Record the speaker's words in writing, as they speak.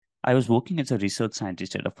I was working as a research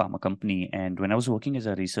scientist at a pharma company. And when I was working as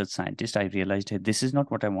a research scientist, I realized, hey, this is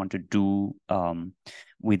not what I want to do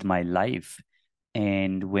with my life.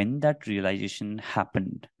 And when that realization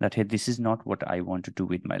happened that, hey, this is not what I want to do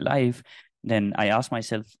with my life, then I asked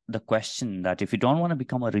myself the question that if you don't want to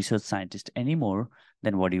become a research scientist anymore,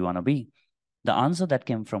 then what do you want to be? The answer that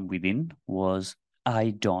came from within was,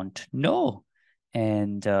 I don't know.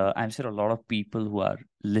 And I'm sure a lot of people who are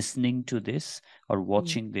listening to this or Mm.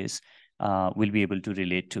 watching this will be able to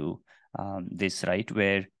relate to this, right?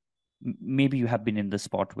 Where maybe you have been in the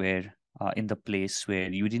spot where, in the place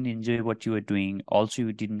where you didn't enjoy what you were doing. Also,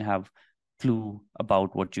 you didn't have clue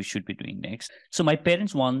about what you should be doing next. So my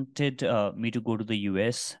parents wanted me to go to the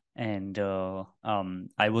US, and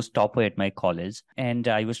I was topper at my college, and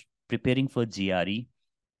I was preparing for GRE.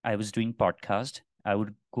 I was doing podcast. I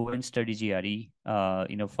would go and study GRE,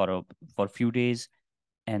 for a few days,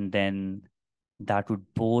 and then that would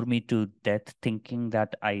bore me to death, thinking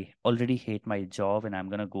that I already hate my job and I'm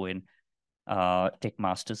gonna go and take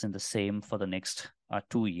masters in the same for the next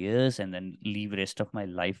 2 years, and then leave rest of my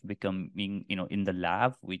life becoming, in the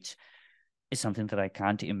lab, which is something that I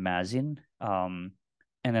can't imagine.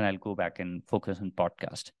 And then I'll go back and focus on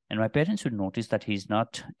podcast. And my parents would notice that he's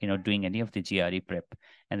not, doing any of the GRE prep.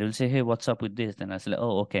 And they'll say, hey, what's up with this? Then I say,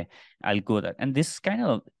 oh, okay, I'll go that. And this kind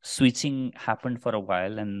of switching happened for a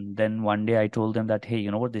while. And then one day I told them that, hey,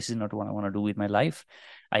 you know what? This is not what I want to do with my life.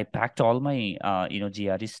 I packed all my,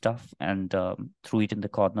 GRE stuff and threw it in the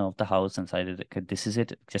corner of the house and decided, okay, this is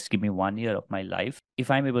it. Just give me 1 year of my life.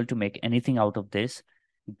 If I'm able to make anything out of this,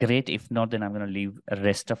 great. If not, then I'm going to live the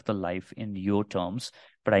rest of the life in your terms.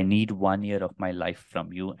 But I need 1 year of my life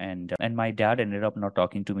from you. And my dad ended up not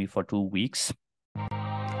talking to me for 2 weeks.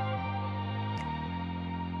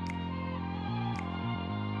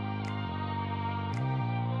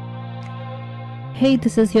 Hey,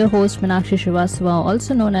 this is your host Meenakshi Srivastava,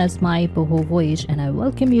 also known as My Boho Voyage, and I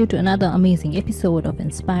welcome you to another amazing episode of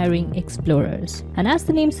Inspiring Explorers. And as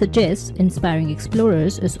the name suggests, Inspiring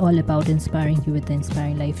Explorers is all about inspiring you with the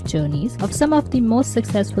inspiring life journeys of some of the most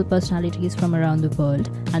successful personalities from around the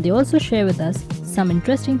world, and they also share with us some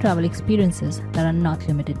interesting travel experiences that are not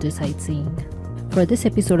limited to sightseeing. For this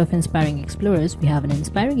episode of Inspiring Explorers, we have an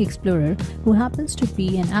inspiring explorer who happens to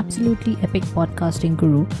be an absolutely epic podcasting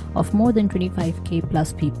guru of more than 25k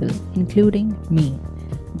plus people, including me,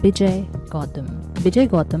 Bijay Gutam. Bijay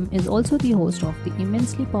Gutam is also the host of the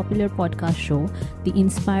immensely popular podcast show, The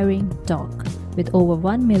Inspiring Talk, with over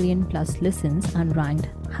 1 million plus listens and ranked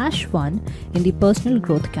 #1 in the personal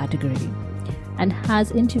growth category, and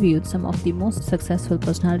has interviewed some of the most successful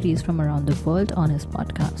personalities from around the world on his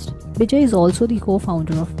podcast. Bijay is also the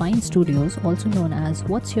co-founder of Pine Studios, also known as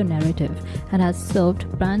What's Your Narrative, and has served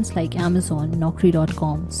brands like Amazon,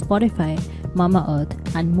 Naukri.com, Spotify, Mama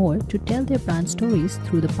Earth, and more to tell their brand stories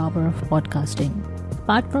through the power of podcasting.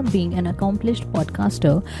 Apart from being an accomplished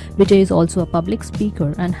podcaster, Bijay is also a public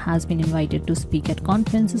speaker and has been invited to speak at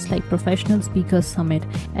conferences like Professional Speakers Summit,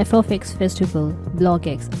 FFX Festival,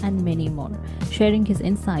 BlogX, and many more, sharing his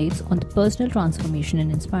insights on the personal transformation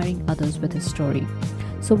and inspiring others with his story.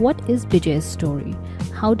 So, what is Bijay's story?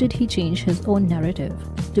 How did he change his own narrative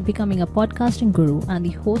to becoming a podcasting guru and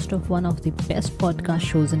the host of one of the best podcast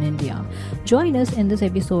shows in India? Join us in this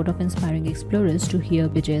episode of Inspiring Explorers to hear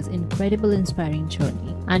Bijay's incredible inspiring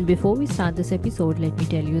journey. And before we start this episode, let me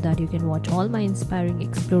tell you that you can watch all my Inspiring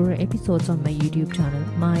Explorer episodes on my YouTube channel,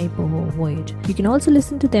 My Boho Voyage. You can also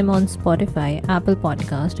listen to them on Spotify, Apple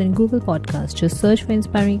Podcast, and Google Podcast. Just search for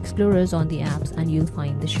Inspiring Explorers on the apps and you'll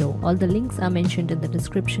find the show. All the links are mentioned in the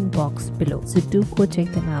description box below, so do go check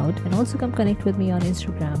them out, and also come connect with me on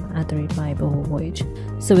Instagram at @mybohovoyage.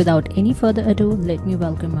 So without any further ado, let me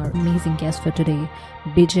welcome our amazing guest for today,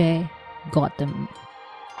 Bijay Gutam.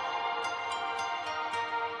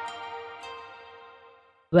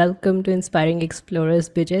 Welcome to Inspiring Explorers,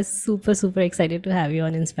 Bijay. Super excited to have you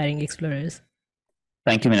on Inspiring Explorers.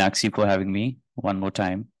 Thank you, Meenakshi, for having me one more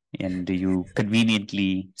time. And you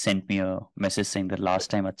conveniently sent me a message saying that last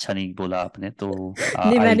time अच्छा नहीं बोला आपने, तो नहीं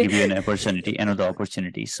I'll मैंने give you another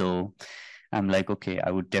opportunity. So I'm like, okay,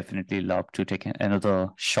 I would definitely love to take another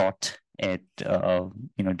shot at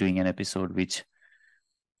doing an episode which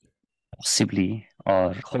possibly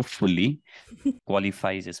or hopefully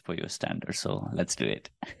qualifies as per your standard. So let's do it.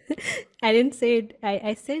 I didn't say it.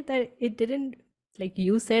 I said that it didn't, like,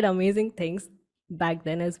 you said amazing things back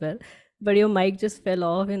then as well, but your mic just fell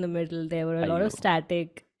off in the middle. There were a lot of Ayo.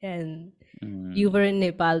 static, and you Mm. were in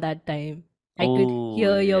Nepal that time. I could Oh,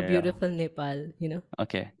 hear your yeah. beautiful Nepal.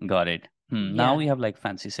 Okay, got it. Now Yeah. we have like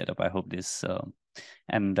fancy setup. I hope this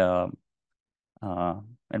and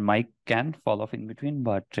and mic can fall off in between,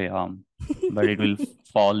 but it will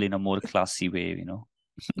fall in a more classy way.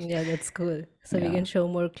 Yeah, that's cool. So we Yeah. can show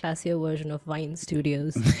more classier version of Vine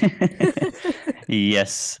Studios.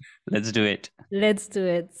 Yes, let's do it. Let's do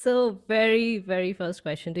it. So, very, very first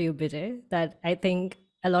question to you, Bijay, that I think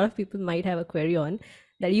a lot of people might have a query on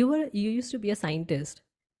that you used to be a scientist.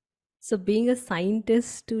 So, being a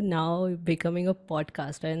scientist to now becoming a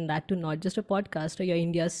podcaster, and that to not just a podcaster, you're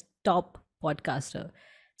India's top podcaster.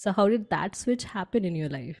 So, how did that switch happen in your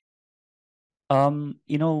life? One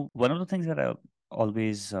of the things that I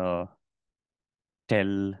always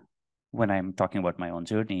tell when I'm talking about my own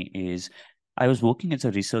journey is I was working as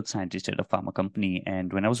a research scientist at a pharma company.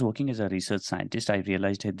 And when I was working as a research scientist, I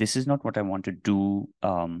realized, hey, this is not what I want to do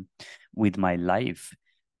with my life.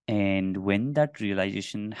 And when that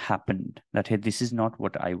realization happened that, hey, this is not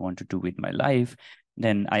what I want to do with my life,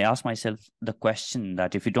 then I asked myself the question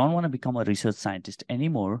that if you don't want to become a research scientist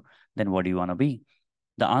anymore, then what do you want to be?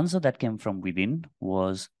 The answer that came from within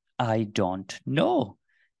was, I don't know.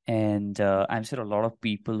 And I'm sure a lot of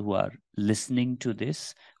people who are listening to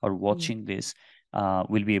this or Mm. watching this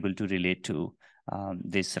will be able to relate to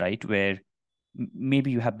this, right? Where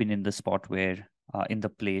maybe you have been in the spot where, in the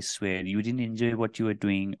place where you didn't enjoy what you were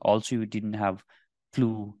doing. Also, you didn't have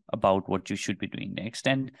clue about what you should be doing next.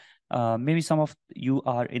 And maybe some of you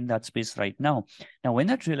are in that space right now. Now, when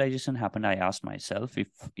that realization happened, I asked myself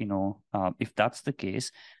if that's the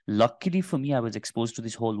case. Luckily for me, I was exposed to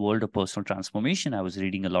this whole world of personal transformation. I was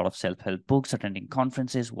reading a lot of self-help books, attending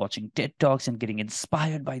conferences, watching TED Talks, and getting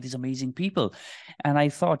inspired by these amazing people. And I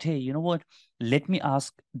thought, hey, you know what? Let me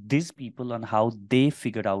ask these people on how they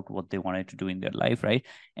figured out what they wanted to do in their life, right?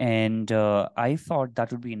 And I thought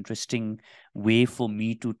that would be interesting way for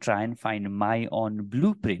me to try and find my own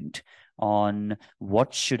blueprint on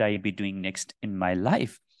what should I be doing next in my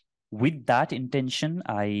life. With that intention,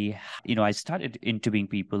 I started interviewing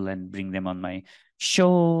people and bring them on my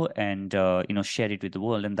show and share it with the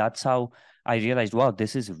world. And that's how I realized, wow,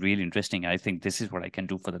 this is really interesting. I think this is what I can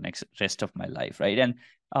do for the next rest of my life, right? And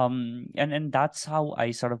that's how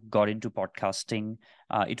I sort of got into podcasting.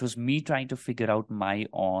 It was me trying to figure out my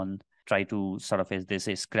own, try to sort of, as they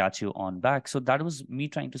say, scratch your own back. So that was me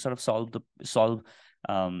trying to sort of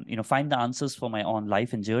find the answers for my own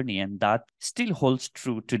life and journey. And that still holds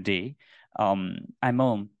true today. I'm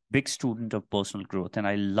a big student of personal growth, and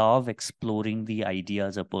I love exploring the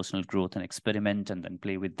ideas of personal growth and experiment and then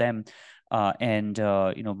play with them. And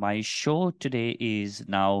my show today is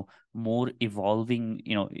now more evolving,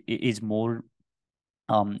 is more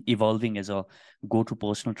evolving as a go-to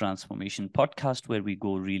personal transformation podcast where we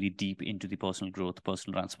go really deep into the personal growth,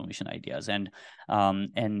 personal transformation ideas, and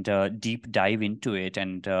deep dive into it,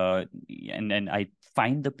 and I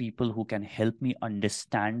find the people who can help me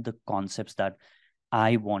understand the concepts that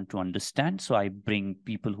I want to understand. So I bring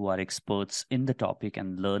people who are experts in the topic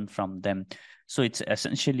and learn from them. So it's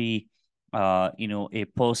essentially, a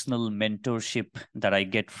personal mentorship that I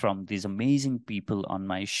get from these amazing people on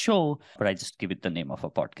my show, but I just give it the name of a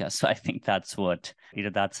podcast. So I think that's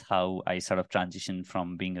how I sort of transitioned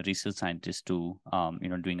from being a research scientist to,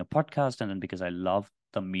 doing a podcast. And then because I love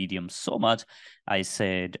the medium so much, I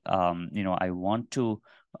said, I want to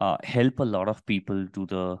help a lot of people do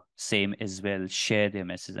the same as well, share their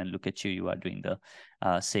message. And look at you, you are doing the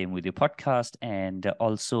same with your podcast, and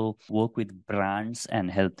also work with brands and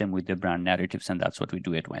help them with their brand narratives. And that's what we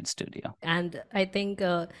do at Wine Studio. And I think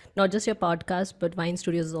not just your podcast, but Vine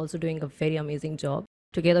Studios is also doing a very amazing job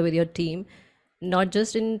together with your team, not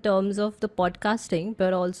just in terms of the podcasting,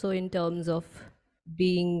 but also in terms of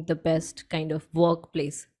being the best kind of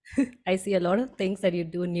workplace. I see a lot of things that you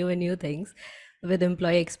do, new and new things with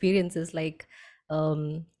employee experiences, like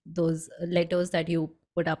those letters that you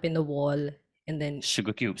put up in the wall, and then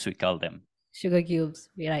Sugar cubes, we call them. sugar cubes,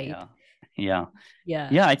 right? Yeah. Yeah. Yeah.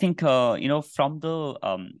 Yeah, I think from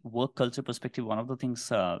the work culture perspective, one of the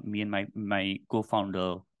things me and my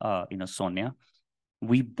co-founder, Sonia,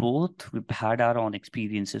 we've had our own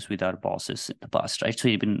experiences with our bosses in the past, right? So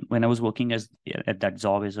even when I was working as at that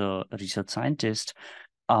job as a research scientist,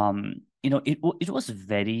 it was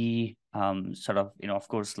very sort of, of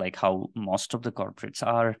course, like how most of the corporates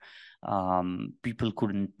are. People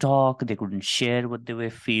couldn't talk, they couldn't share what they were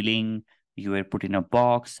feeling. You were put in a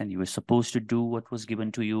box and you were supposed to do what was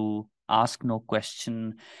given to you, ask no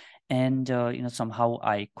question. And somehow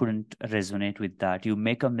I couldn't resonate with that. You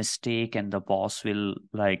make a mistake and the boss will,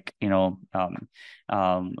 like, will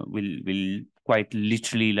quite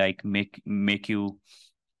literally, like, make you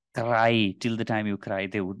cry till the time you cry.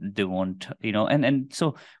 They won't, and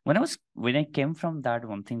so when I came from that,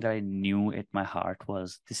 one thing that I knew at my heart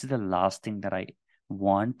was, this is the last thing that I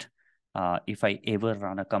want, if I ever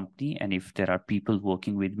run a company and if there are people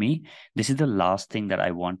working with me, this is the last thing that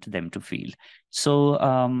I want them to feel. So,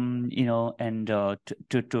 and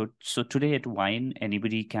so today at Wine,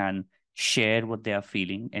 anybody can share what they are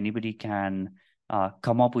feeling. Anybody can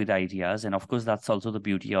come up with ideas, and of course, that's also the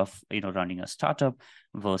beauty of running a startup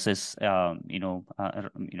versus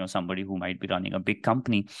somebody who might be running a big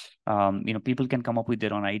company. People can come up with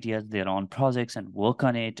their own ideas, their own projects, and work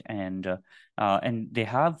on it, and they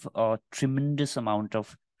have a tremendous amount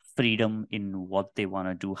of freedom in what they want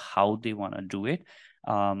to do, how they want to do it,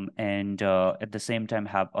 and at the same time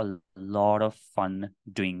have a lot of fun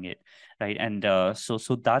doing it, right? And so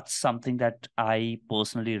that's something that I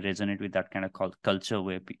personally resonate with, that kind of culture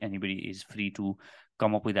where anybody is free to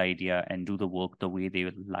come up with idea and do the work the way they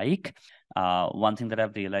would like. One thing that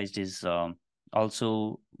I've realized is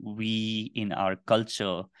also we in our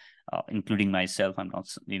culture, including myself, I'm not,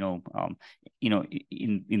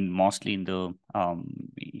 in mostly in the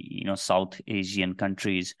South Asian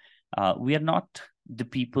countries, we are not the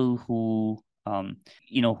people who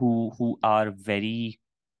who are very,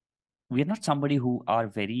 we are not somebody who are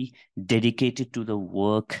very dedicated to the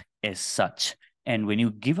work as such. And when you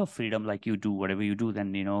give a freedom, like you do whatever you do,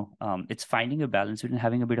 then it's finding a balance between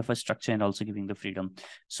having a bit of a structure and also giving the freedom.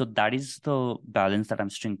 So that is the balance that I'm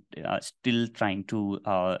still trying to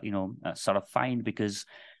sort of find, because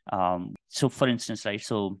so for instance, right,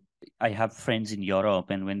 so I have friends in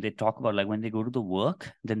Europe, and when they talk about, like, when they go to the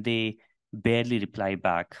work, then they barely reply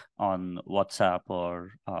back on WhatsApp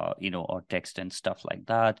or or text and stuff like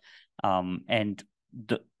that. And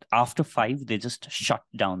the after 5, they just shut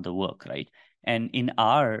down the work, right? And in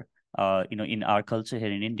our in our culture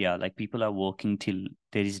here in India, like, people are working till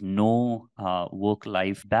there is no work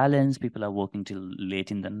life balance. People are working till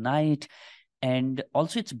late in the night. And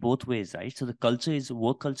also it's both ways, right? So the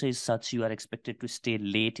work culture is such, you are expected to stay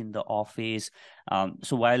late in the office.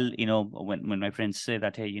 So while when my friends say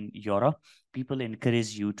that, hey, in Europe, people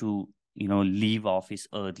encourage you to leave office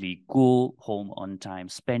early, go home on time,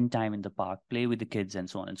 spend time in the park, play with the kids, and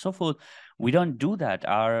so on and so forth. We don't do that.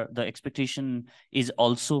 The expectation is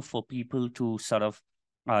also for people to sort of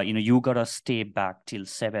you gotta stay back till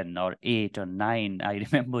 7 or 8 or 9. I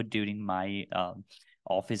remember during my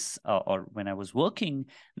office, or when I was working,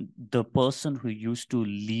 the person who used to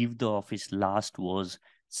leave the office last was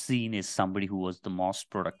seen as somebody who was the most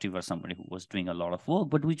productive, or somebody who was doing a lot of work,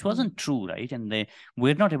 but which wasn't true, right? And they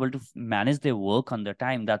were not able to manage their work on the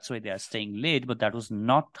time. That's why they are staying late. But that was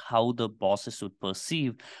not how the bosses would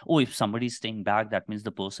perceive. Oh, if somebody is staying back, that means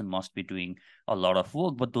the person must be doing a lot of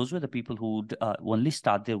work. But those were the people who would only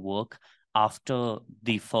start their work after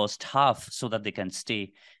the first half, so that they can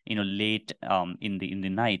stay late in the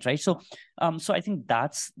night, right? So I think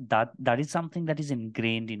that is something that is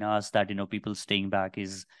ingrained in us, that people staying back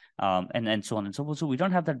is and so on and so forth. So we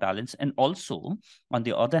don't have that balance. And also, on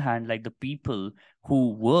the other hand, like, the people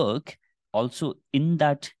who work also in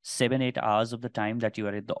that 7-8 hours of the time that you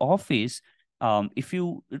are at the office, if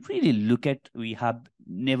you really look at, we have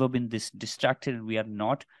never been this distracted. We are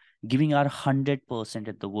not giving our 100%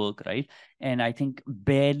 at the work, right? And I think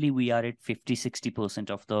barely we are at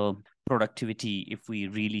 50-60% of the productivity, if we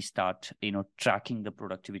really start tracking the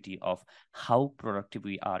productivity of how productive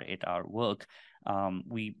we are at our work.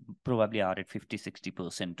 We probably are at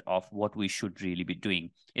 50-60% of what we should really be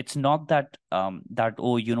doing. It's not that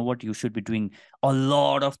oh, you know what, you should be doing a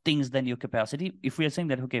lot of things than your capacity. If we are saying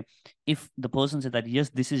that, okay, if the person said that,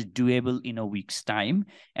 yes, this is doable in a week's time,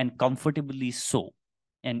 and comfortably so,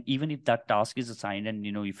 and even if that task is assigned, and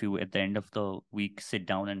if you at the end of the week sit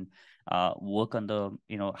down and work on the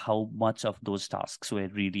how much of those tasks were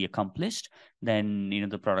really accomplished, then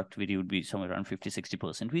the productivity would be somewhere around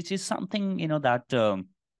 50-60%, which is something that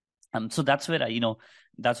so that's where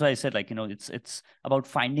that's why I said, like, it's about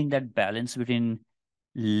finding that balance between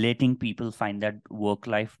letting people find that work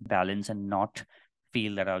life balance, and not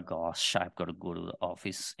feel that, oh gosh, I've got to go to the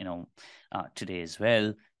office today as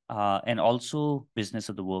well, and also business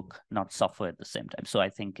of the work not suffer at the same time. So I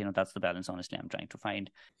think that's the balance, honestly, I'm trying to find.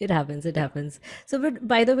 It happens, it happens. So, but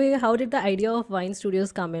by the way, how did the idea of Wine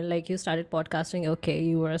Studios come in? Like, you started podcasting, okay,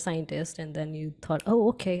 you were a scientist, and then you thought, oh,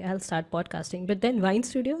 okay, I'll start podcasting. But then Wine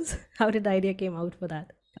Studios, how did the idea came out for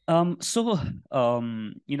that? So,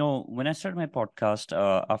 when I started my podcast,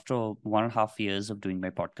 after 1.5 years of doing my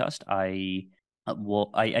podcast, I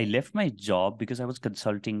left my job because I was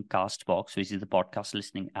consulting Castbox, which is the podcast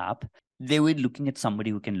listening app. They were looking at somebody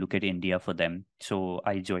who can look at India for them. So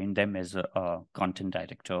I joined them as a content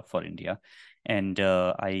director for India. And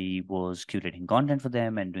I was curating content for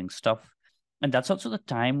them and doing stuff. and that's also the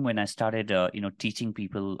time when I started, teaching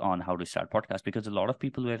people on how to start podcasts, because a lot of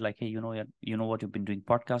people were like, hey, you know what, you've been doing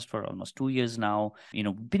podcast for almost 2 years now.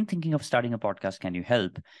 Been thinking of starting a podcast. Can you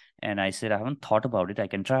help? And I said, I haven't thought about it. I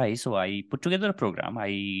can try. So I put together a program.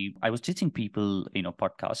 I was teaching people,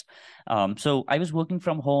 podcast. So I was working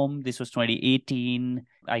from home. This was 2018.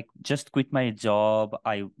 I just quit my job.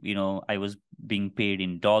 I was being paid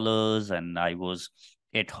in dollars, and I was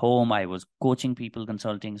at home. I was coaching people,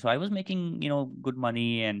 consulting, so I was making good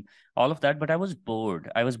money and all of that, but I was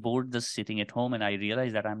bored just sitting at home, and I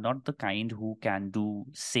realized that I'm not the kind who can do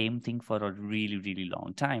same thing for a really really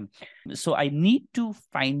long time. So I need to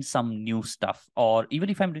find some new stuff, or even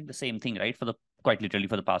if I'm doing the same thing, right, for the quite literally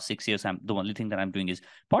for the past 6 years, I'm the only thing that I'm doing is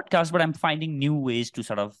podcast, but I'm finding new ways to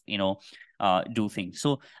sort of do things.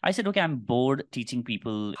 So I said, okay, I'm bored teaching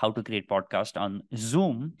people how to create podcast on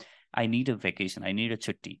Zoom. I need a vacation. I need a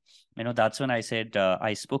chutti. That's when I said,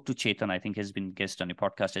 I spoke to Chetan. I think he's been guest on a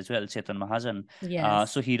podcast as well, Chetan Mahajan.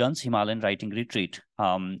 Yes. So he runs Himalayan Writing Retreat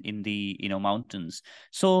in the mountains.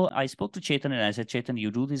 So I spoke to Chetan and I said, Chetan,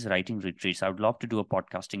 you do these writing retreats. I would love to do a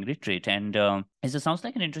podcasting retreat. And he said, sounds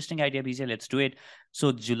like an interesting idea, Bijay. Let's do it.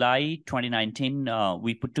 So July 2019,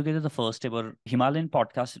 we put together the first ever Himalayan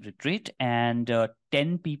podcast retreat, and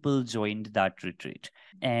 10 people joined that retreat.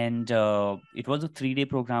 And it was a 3-day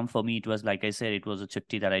program for me. It was, like I said, it was a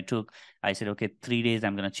chutti that I took. I said, okay, 3 days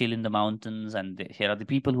I'm going to chill in the mountains, and here are the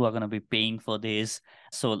people who are going to be paying for this.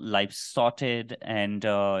 So life sorted. And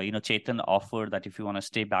Chetan offered that if you want to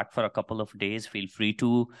stay back for a couple of days, feel free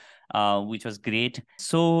to, which was great.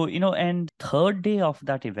 So and third day of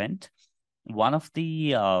that event, one of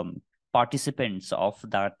the participants of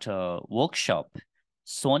that workshop,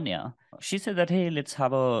 Sonia, she said that, hey, let's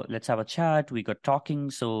have a chat. We got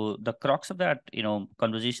talking. So the crux of that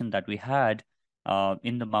conversation that we had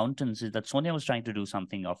in the mountains is that Sonia was trying to do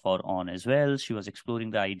something of her own as well. She was exploring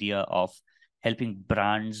the idea of helping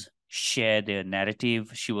brands share their narrative.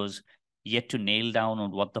 She was yet to nail down on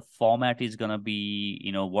what the format is going to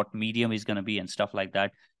be, what medium is going to be, and stuff like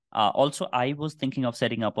that. Also, I was thinking of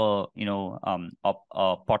setting up a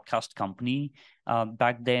podcast company.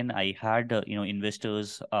 Back then, I had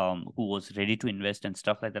investors who was ready to invest and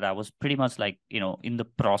stuff like that. I was pretty much like in the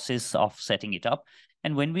process of setting it up.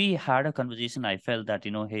 And when we had a conversation, I felt that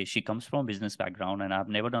hey, she comes from a business background, and I've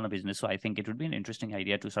never done a business, so I think it would be an interesting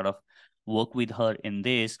idea to sort of work with her in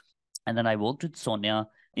this. And then I worked with Sonia.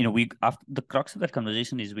 We, after the crux of that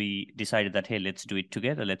conversation, is we decided that, hey, let's do it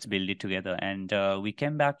together, let's build it together. And we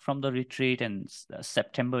came back from the retreat, and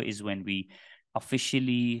September is when we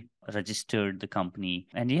officially registered the company.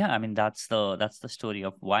 And yeah, I mean, that's the story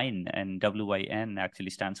of Wine. And WYN actually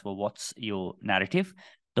stands for What's Your Narrative.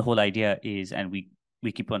 The whole idea is, and we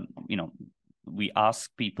keep on, we ask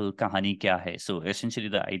people kahani kya hai. So essentially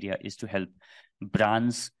the idea is to help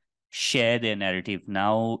brands share their narrative.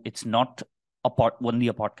 Now it's not only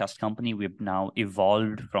a podcast company. We've now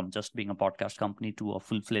evolved from just being a podcast company to a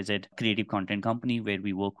full-fledged creative content company, where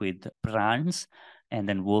we work with brands and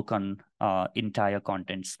then work on entire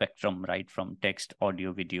content spectrum, right, from text,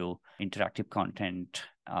 audio, video, interactive content,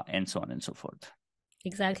 and so on and so forth.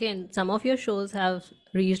 Exactly, and some of your shows have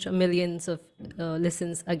reached millions of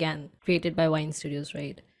listens again, created by Wine Studios,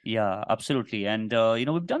 right? Yeah, absolutely. And,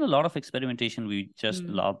 we've done a lot of experimentation. We just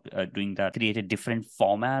Mm. love doing that, created different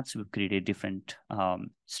formats. We've created different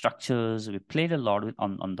structures. We played a lot with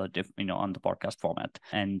on the, on the podcast format.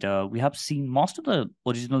 And we have seen most of the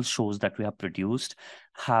original shows that we have produced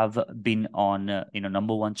have been on,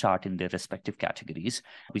 number one chart in their respective categories,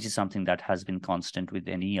 which is something that has been constant with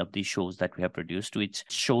any of the shows that we have produced, which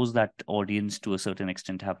shows that audience to a certain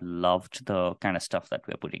extent have loved the kind of stuff that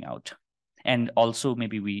we're putting out. And also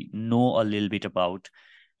maybe we know a little bit about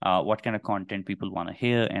what kind of content people want to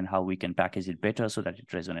hear and how we can package it better so that it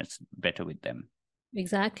resonates better with them.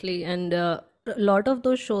 Exactly, and a lot of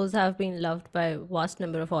those shows have been loved by vast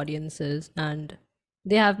number of audiences, and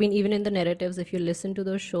they have been even in the narratives. If you listen to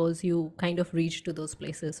those shows, you kind of reach to those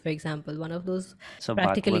places. For example, one of those, So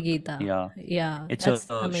practically Bhagavad, Gita. yeah, Yeah, it's a that's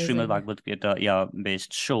Srimad amazing. Bhagavad Gita,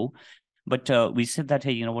 based show. But we said that,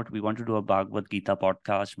 hey, you know what, we want to do a Bhagavad Gita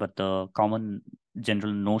podcast, but the common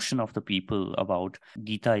general notion of the people about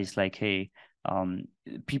Gita is like, hey, um,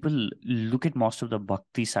 people look at most of the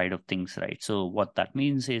bhakti side of things, right? So what that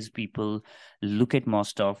means is people look at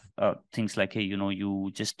most of things like, hey,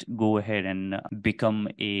 you just go ahead and become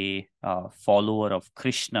a follower of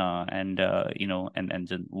Krishna, and and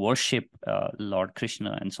then worship Lord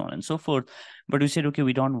Krishna, and so on and so forth. But we said, okay,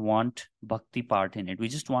 we don't want bhakti part in it. We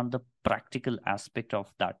just want the practical aspect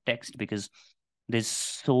of that text, because there's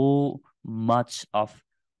so much of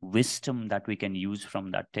wisdom that we can use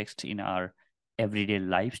from that text in our everyday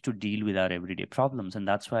lives to deal with our everyday problems. And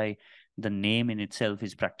that's why the name in itself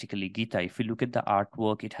is practically Gita. If you look at the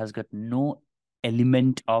artwork, it has got no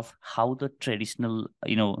element of how the traditional,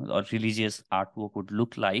 or religious artwork would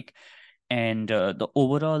look like. And the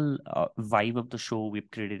overall vibe of the show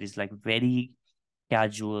we've created is like very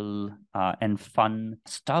casual and fun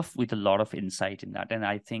stuff with a lot of insight in that. And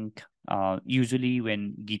I think usually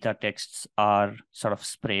when Gita texts are sort of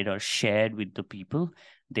spread or shared with the people,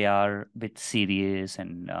 they are a bit serious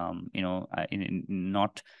and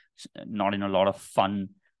not in a lot of fun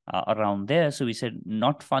around there. So we said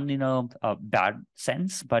not fun in a bad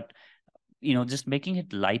sense, but just making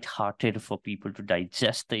it lighthearted for people to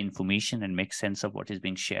digest the information and make sense of what is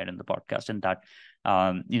being shared in the podcast. And that,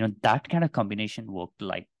 that kind of combination worked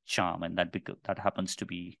like charm. And that happens to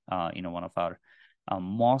be, one of our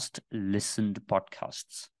most listened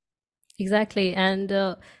podcasts. Exactly.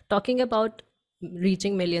 And talking about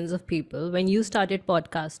reaching millions of people, when you started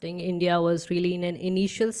podcasting, India was really in an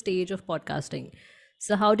initial stage of podcasting.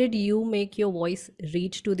 So, how did you make your voice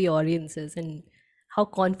reach to the audiences, and how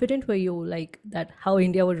confident were you, like that, how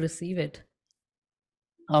India would receive it?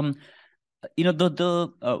 Um,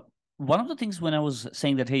 the one of the things when I was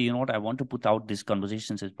saying that, hey, you know what, I want to put out these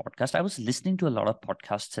conversations as podcast, I was listening to a lot of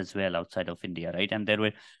podcasts as well outside of India, right? And there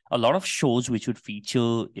were a lot of shows which would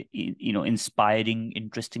feature inspiring,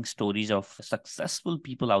 interesting stories of successful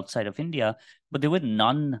people outside of India, but there were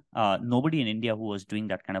nobody in India who was doing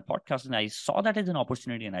that kind of podcast. And I saw that as an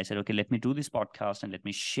opportunity, and I said, okay, let me do this podcast and let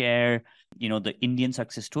me share the Indian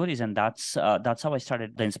success stories. And that's how I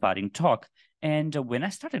started the Inspiring Talk. And when I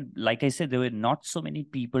started, like I said, there were not so many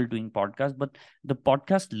people doing podcasts, but the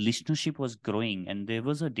podcast listenership was growing. And there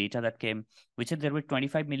was a data that came, which said there were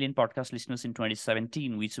 25 million podcast listeners in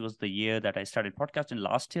 2017, which was the year that I started podcast. And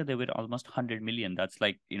last year, there were almost 100 million. That's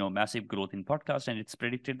like, massive growth in podcast. And it's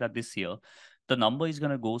predicted that this year, the number is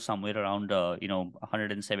going to go somewhere around,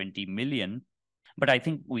 170 million. But I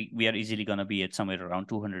think we are easily going to be at somewhere around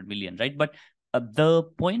 200 million, right? But the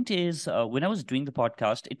point is, when I was doing the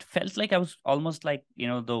podcast, it felt like I was almost like,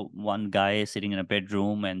 the one guy sitting in a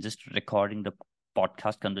bedroom and just recording the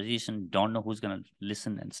podcast conversation, don't know who's going to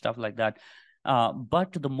listen and stuff like that.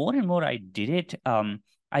 But the more and more I did it,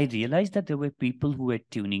 I realized that there were people who were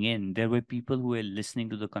tuning in. There were people who were listening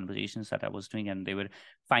to the conversations that I was doing, and they were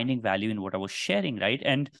finding value in what I was sharing, right?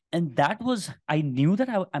 And that was, I knew that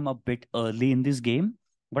I'm a bit early in this game,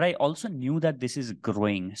 but I also knew that this is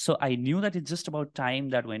growing. So I knew that it's just about time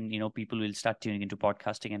that when people will start tuning into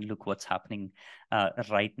podcasting. And look what's happening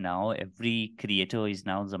right now. Every creator is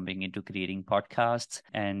now jumping into creating podcasts,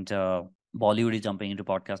 and Bollywood is jumping into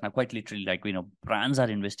podcasts now, quite literally. Like, brands are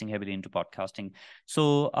investing heavily into podcasting.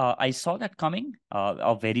 So I saw that coming,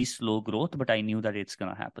 a very slow growth, but I knew that it's going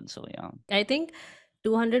to happen. So yeah. I think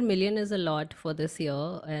 200 million is a lot for this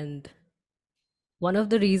year. And one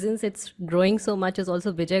of the reasons it's growing so much is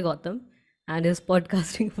also Bijay Gutam and his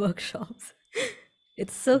podcasting workshops.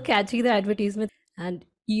 It's so catchy, the advertisement. And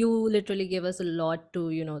you literally gave us a lot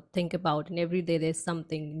to, think about. And every day there's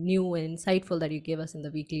something new and insightful that you give us in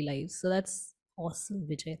the weekly lives. So that's awesome,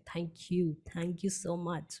 Vijay. Thank you. Thank you so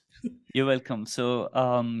much. You're welcome. So,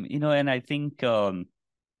 and I think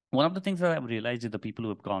one of the things that I've realized is the people who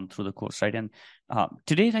have gone through the course, right? And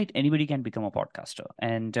today, right, anybody can become a podcaster.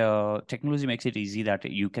 And technology makes it easy that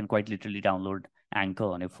you can quite literally download Anchor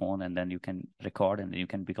on your phone, and then you can record, and then you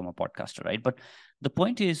can become a podcaster, right? But the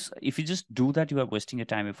point is, if you just do that, you are wasting your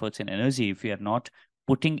time, efforts, and energy if you are not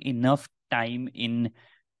putting enough time in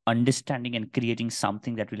understanding and creating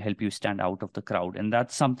something that will help you stand out of the crowd. And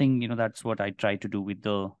that's something, that's what I try to do with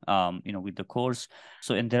the with the course.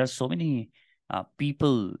 So, and there are so many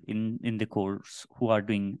people in the course who are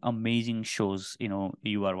doing amazing shows.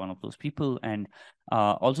 You are one of those people. And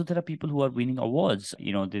also there are people who are winning awards.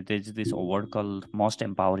 There's this award called Most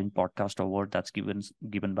Empowering Podcast Award that's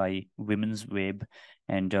given by Women's Web.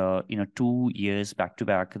 And 2 years back to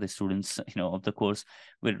back, the students of the course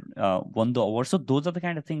won the award. So those are the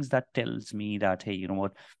kind of things that tells me that, hey, you know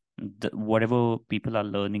what, whatever people are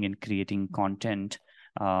learning and creating content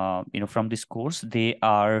from this course, they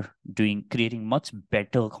are creating much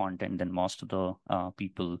better content than most of the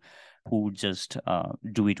people who just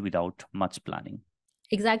do it without much planning.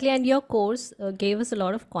 Exactly. And your course gave us a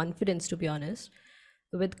lot of confidence, to be honest,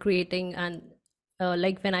 with creating. And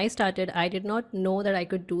like when I started, I did not know that I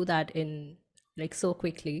could do that in like so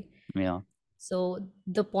quickly. Yeah. So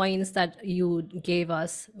the points that you gave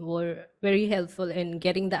us were very helpful in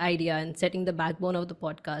getting the idea and setting the backbone of the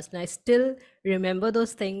podcast. And I still remember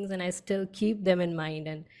those things, and I still keep them in mind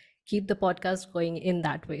and keep the podcast going in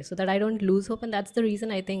that way so that I don't lose hope. And that's the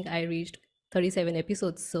reason I think I reached 37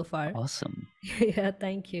 episodes so far. Awesome. Yeah,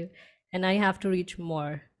 thank you. And I have to reach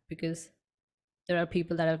more because there are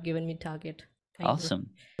people that have given me target kind of Awesome.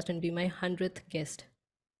 and be my 100th guest.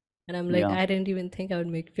 And I'm like, Yeah. I didn't even think I would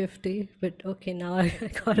make 50, but okay, now I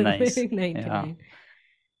got to Nice. make Yeah. 99.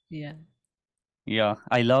 Yeah. Yeah.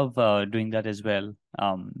 I love doing that as well.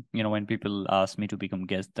 When people ask me to become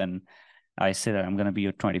guest, then I said I'm going to be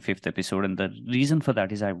your 25th episode. And the reason for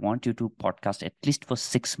that is I want you to podcast at least for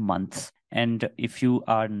 6 months. And if you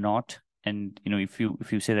are not, and if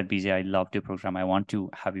you say that, BJ, I loved your program, I want to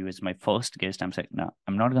have you as my first guest. I'm saying, no,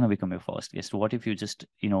 I'm not going to become your first guest. What if you just,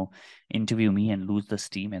 interview me and lose the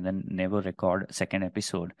steam and then never record a second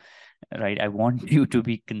episode, right? I want you to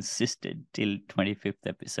be consistent till 25th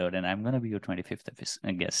episode, and I'm going to be your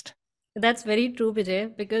 25th guest. That's very true,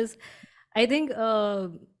 Bijay, because I think a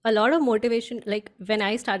lot of motivation, like when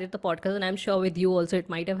I started the podcast, and I'm sure with you also, it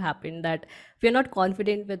might have happened that we're not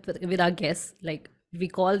confident with our guests. Like we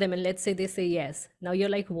call them, and let's say they say yes. Now you're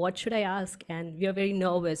like, what should I ask? And we are very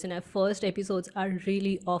nervous, and our first episodes are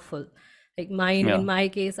really awful. Like mine, in Yeah. my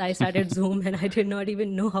case, I started Zoom and I did not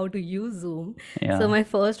even know how to use Zoom. So Yeah. my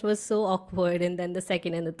first was so awkward, and then the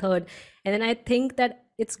second and the third. And then I think that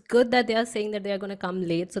it's good that they are saying that they are going to come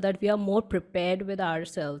late so that we are more prepared with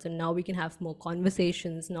ourselves. And now we can have more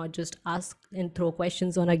conversations, not just ask and throw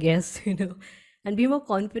questions on our guests, and be more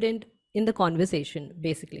confident in the conversation,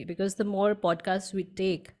 basically. Because the more podcasts we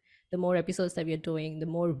take, the more episodes that we are doing, the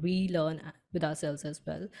more we learn with ourselves as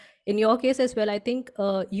well. In your case as well, I think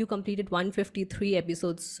you completed 153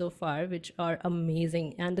 episodes so far, which are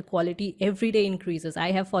amazing, and the quality every day increases.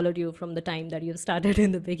 I have followed you from the time that you started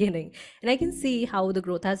in the beginning, and I can see how the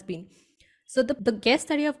growth has been. So the guests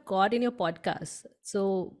that you have got in your podcast,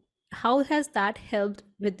 so how has that helped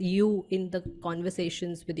with you in the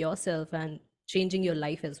conversations with yourself and changing your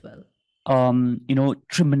life as well?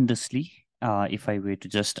 Tremendously, if I were to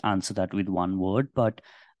just answer that with one word. But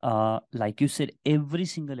like you said, every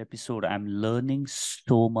single episode, I'm learning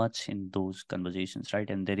so much in those conversations, right?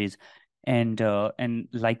 And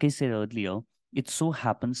like I said earlier, it so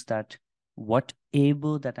happens that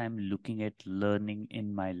whatever that I'm looking at learning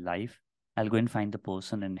in my life, I'll go and find the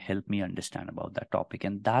person and help me understand about that topic.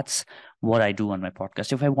 And that's what I do on my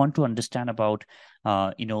podcast. If I want to understand about,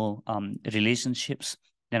 relationships,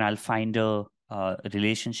 then I'll find a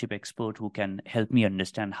relationship expert who can help me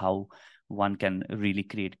understand how one can really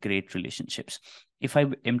create great relationships. If I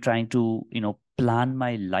am trying to, plan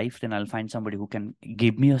my life, then I'll find somebody who can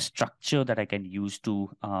give me a structure that I can use to,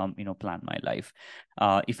 plan my life.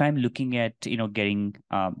 If I'm looking at, getting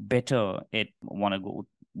better, want to go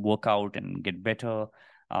work out and get better,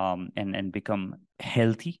 and become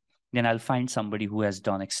healthy, then I'll find somebody who has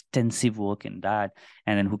done extensive work in that,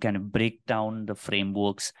 and then who can break down the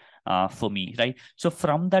frameworks for me, right? So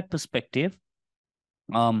from that perspective,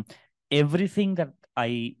 um, everyone that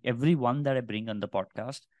I bring on the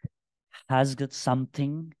podcast has got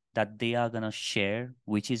something that they are gonna share,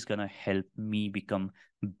 which is gonna help me become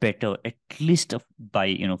better, at least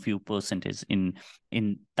by few percentage in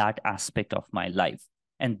that aspect of my life.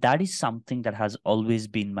 And that is something that has always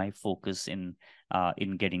been my focus in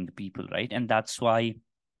getting the people right. And that's why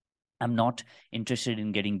I'm not interested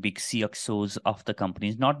in getting big CXOs of the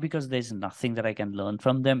companies, not because there's nothing that I can learn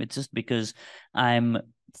from them. It's just because I'm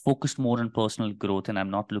focused more on personal growth, and I'm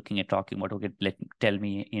not looking at talking about, okay, tell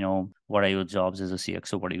me, what are your jobs as a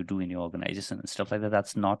CXO? What do you do in your organization and stuff like that?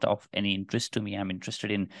 That's not of any interest to me. I'm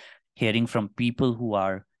interested in hearing from people who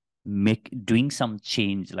are doing some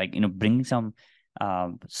change, like, bringing some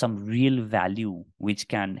real value, which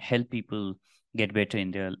can help people get better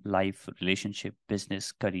in their life, relationship,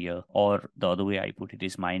 business, career, or the other way I put it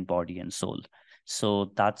is mind, body, and soul.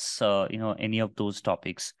 So that's, any of those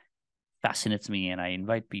topics fascinates me, and I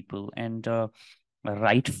invite people. And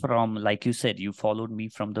right from, like you said, you followed me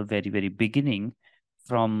from the very, very beginning,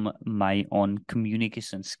 from my own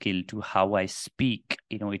communication skill to how I speak.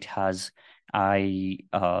 It has, I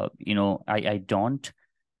don't,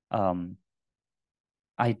 um,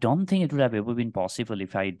 I don't think it would have ever been possible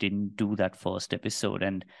if I didn't do that first episode.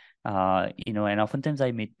 And and oftentimes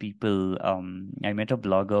I meet people. I met a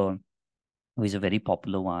blogger who is a very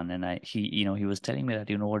popular one, and he was telling me that,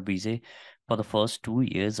 what, BJ, for the first 2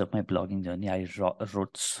 years of my blogging journey, I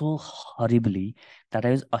wrote so horribly that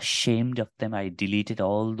I was ashamed of them. I deleted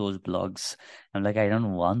all those blogs. I'm like, I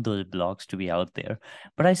don't want those blogs to be out there.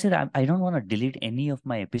 But I said, I don't want to delete any of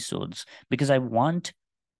my episodes, because I want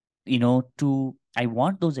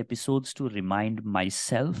those episodes to remind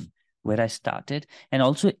myself where I started, and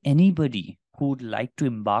also anybody who would like to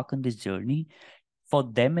embark on this journey for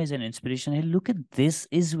them as an inspiration. Hey, look at this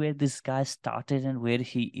is where this guy started and where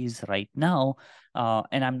he is right now.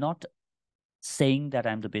 And I'm not saying that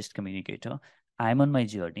I'm the best communicator. I'm on my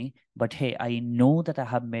journey, but hey, I know that I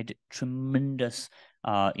have made tremendous,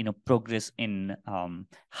 progress in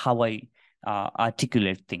how I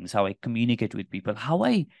articulate things, how I communicate with people, how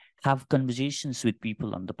I have conversations with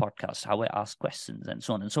people on the podcast, how I ask questions, and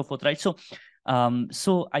so on and so forth. Right. So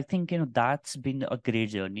I think that's been a great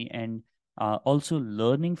journey, and also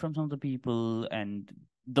learning from some of the people, and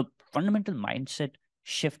the fundamental mindset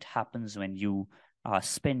shift happens when you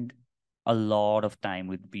spend a lot of time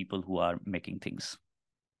with people who are making things.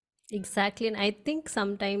 Exactly. And I think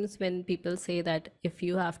sometimes when people say that if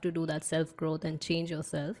you have to do that self growth and change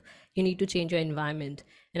yourself, you need to change your environment.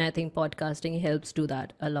 And I think podcasting helps do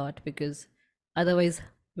that a lot, because otherwise,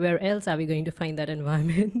 where else are we going to find that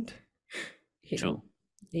environment? you know? True.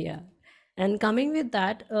 Yeah. And coming with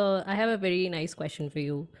that, I have a very nice question for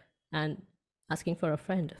you, and asking for a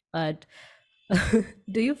friend. But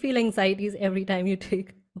do you feel anxieties every time you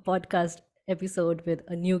take a podcast episode with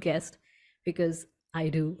a new guest? Because I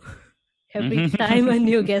do. Every time a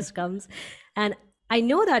new guest comes, and I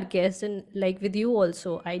know that guest, and like with you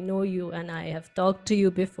also, I know you and I have talked to you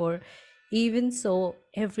before. Even so,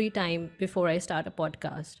 every time before I start a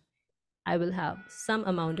podcast, I will have some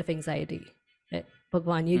amount of anxiety.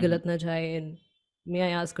 Bhagwan, ye galat na jaye, and may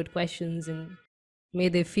I ask good questions, and may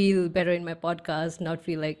they feel better in my podcast, not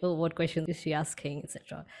feel like, oh, what questions is she asking,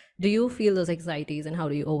 etc. Do you feel those anxieties, and how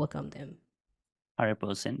do you overcome them?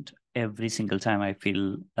 100%. Every single time I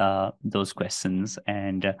feel those questions.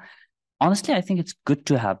 And honestly, I think it's good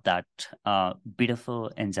to have that bit of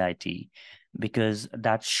anxiety, because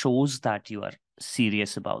that shows that you are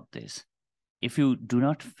serious about this. If you do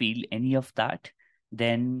not feel any of that,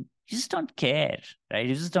 then you just don't care, right?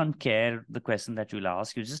 You just don't care the question that you'll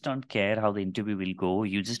ask. You just don't care how the interview will go.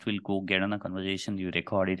 You just will go get on a conversation, you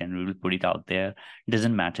record it, and we will put it out there. It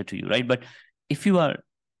doesn't matter to you, right? But if you are,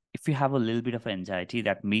 if you have a little bit of anxiety,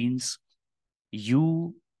 that means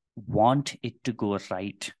you want it to go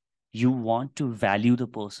right. You want to value the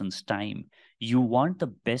person's time. You want the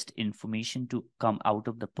best information to come out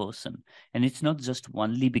of the person. And it's not just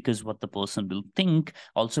only because what the person will think,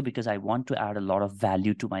 also because I want to add a lot of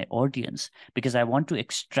value to my audience, because I want to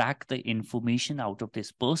extract the information out of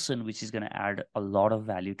this person, which is going to add a lot of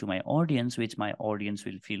value to my audience, which my audience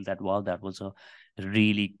will feel that, wow, that was a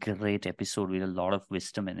really great episode with a lot of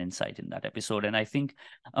wisdom and insight in that episode. And I think,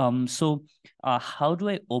 how do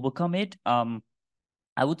I overcome it?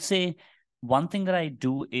 I would say one thing that I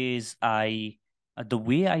do is the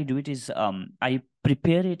way I do it is I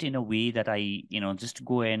prepare it in a way that just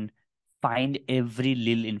go and find every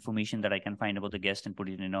little information that I can find about the guest and put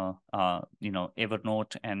it in a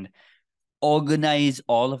Evernote, and organize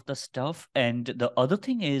all of the stuff. And the other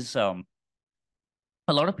thing is, a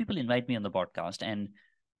lot of people invite me on the podcast,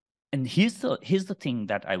 and here's the thing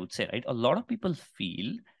that I would say, right? A lot of people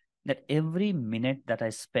feel that every minute that I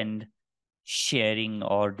spend sharing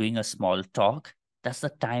or doing a small talk, that's the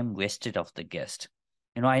time wasted of the guest.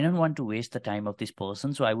 I don't want to waste the time of this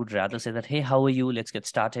person. So I would rather say that, hey, how are you? Let's get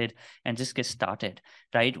started, and just get started,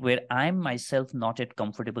 right? Where I'm myself not yet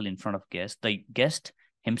comfortable in front of guests. The guest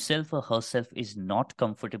himself or herself is not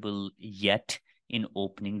comfortable yet in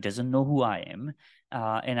opening, doesn't know who I am.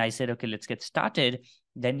 And I said, okay, let's get started.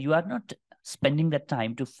 Then you are not spending that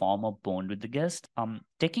time to form a bond with the guest.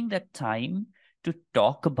 Taking that time to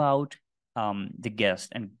talk about the guest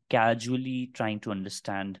and casually trying to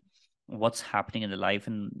understand what's happening in the life.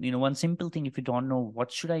 And one simple thing, if you don't know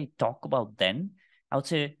what should I talk about, then I would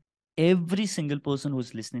say every single person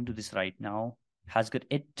who's listening to this right now has got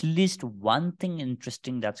at least one thing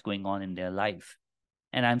interesting that's going on in their life.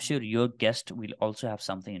 And I'm sure your guest will also have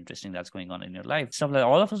something interesting that's going on in your life. Stuff like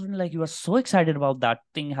all of us, like, you are so excited about that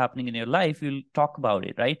thing happening in your life, you'll talk about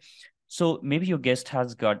it, right? So maybe your guest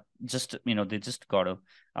has got just, they just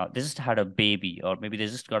had a baby, or maybe they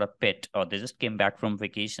just got a pet, or they just came back from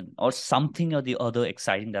vacation, or something or the other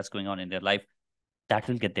exciting that's going on in their life. That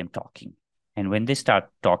will get them talking. And when they start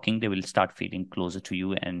talking, they will start feeling closer to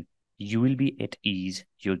you, and you will be at ease.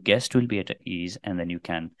 Your guest will be at ease, and then you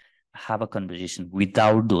can have a conversation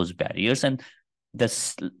without those barriers. And the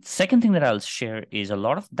second thing that I'll share is a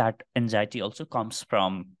lot of that anxiety also comes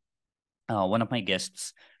from one of my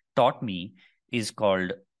guests taught me, is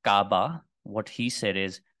called Kaba. What he said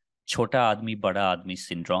is Chota Admi Bada Admi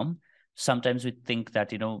syndrome. Sometimes we think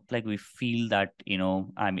that, like we feel that,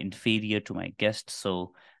 I'm inferior to my guest.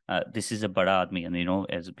 So this is a Bada Admi, and,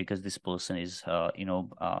 as because this person is,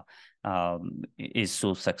 is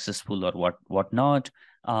so successful or whatnot.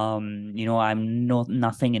 I'm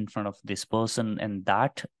nothing in front of this person, and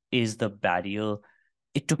that is the barrier.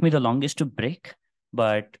 It took me the longest to break,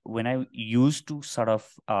 but when I used to sort of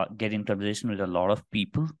get in conversation with a lot of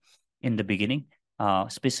people in the beginning,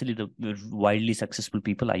 especially the wildly successful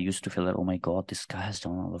people, I used to feel that, oh my God, this guy has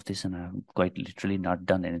done all of this, and I've quite literally not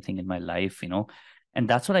done anything in my life. And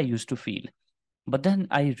that's what I used to feel. But then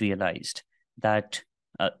I realized that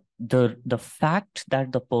the fact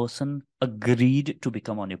that the person agreed to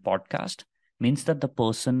become on your podcast means that the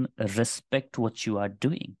person respect what you are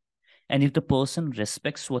doing. And if the person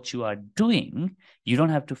respects what you are doing, you don't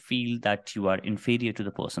have to feel that you are inferior to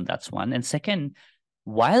the person. That's one. And second,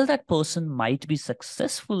 while that person might be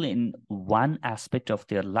successful in one aspect of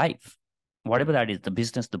their life, whatever that is, the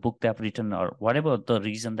business, the book they have written, or whatever the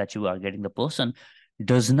reason that you are getting the person,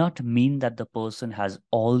 does not mean that the person has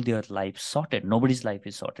all their life sorted. Nobody's life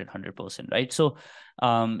is sorted 100%, right? So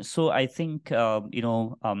I think so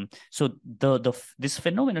this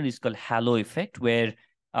phenomenon is called halo effect, where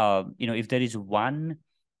if there is one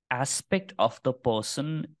aspect of the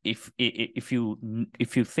person, if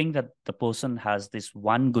you think that the person has this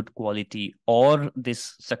one good quality or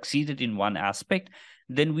this succeeded in one aspect,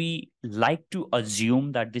 then we like to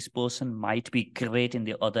assume that this person might be great in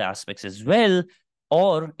the other aspects as well,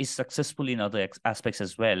 or is successful in other aspects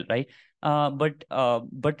as well, right?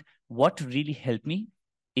 But what really helped me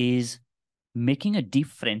is making a deep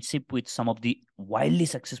friendship with some of the wildly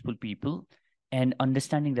successful people, and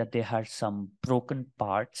understanding that they had some broken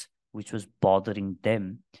parts which was bothering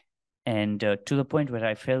them, and to the point where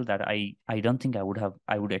I felt that I don't think I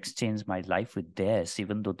would exchange my life with theirs,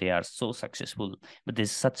 even though they are so successful. But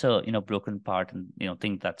there's such a broken part and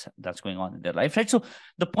thing that's going on in their life, right? So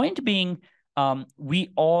the point being,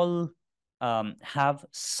 we all have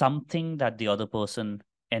something that the other person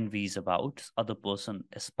envies about, other person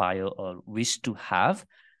aspire or wish to have.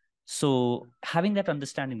 So having that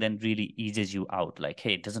understanding then really eases you out. Like,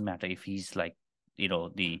 hey, it doesn't matter if he's like,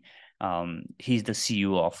 the he's the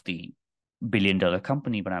CEO of the billion-dollar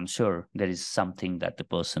company, but I'm sure there is something that the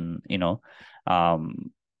person,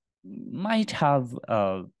 um, might have,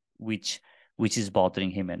 which is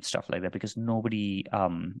bothering him and stuff like that. Because nobody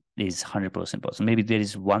is 100% person. Maybe there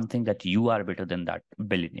is one thing that you are better than that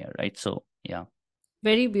billionaire, right? So yeah.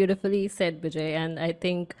 Very beautifully said, Bijay. And I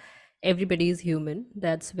think everybody is human.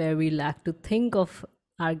 That's where we lack to think of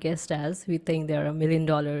our guest as. We think they're a $1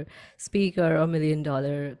 million speaker or $1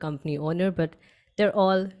 million company owner, but they're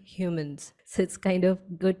all humans. So it's kind of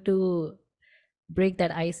good to break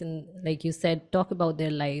that ice and, like you said, talk about their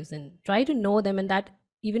lives and try to know them. And that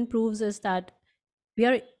even proves us that we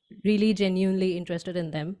are really genuinely interested in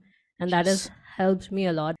them. And that has Yes. helped me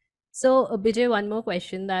a lot. So, Bijay, one more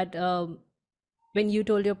question that when you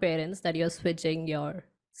told your parents that you're switching your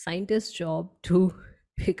scientist job to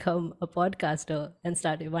become a podcaster and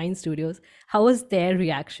start wine studios, how was their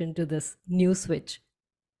reaction to this new switch?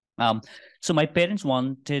 Um, so my parents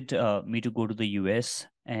wanted me to go to the US,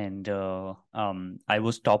 and I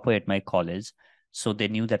was topper at my college, so they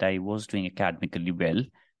knew that I was doing academically well.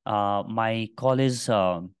 My college,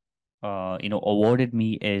 awarded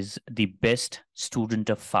me as the best student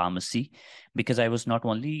of pharmacy, because I was not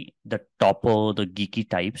only the topper, the geeky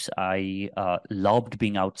types. I loved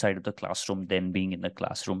being outside of the classroom than being in the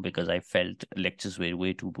classroom, because I felt lectures were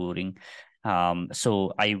way too boring.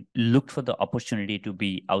 So I looked for the opportunity to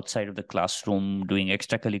be outside of the classroom doing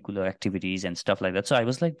extracurricular activities and stuff like that. So I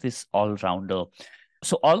was like this all rounder.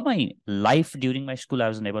 So all my life during my school, I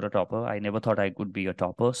was never a topper. I never thought I could be a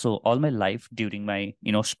topper. So all my life during my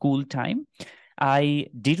school time, I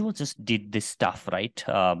did this stuff, right?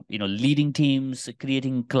 Leading teams,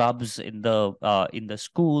 creating clubs in the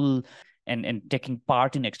school, and taking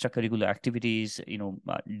part in extracurricular activities.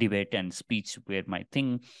 Debate and speech were my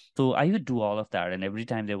thing. So I would do all of that, and every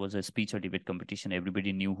time there was a speech or debate competition,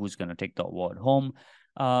 everybody knew who's going to take the award home.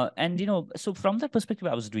 And so from that perspective,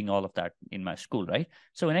 I was doing all of that in my school, right?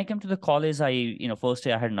 So when I came to the college, first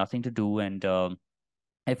day I had nothing to do, and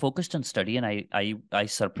I focused on study, and I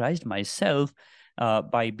surprised myself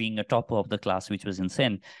by being a topper of the class, which was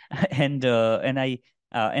insane. And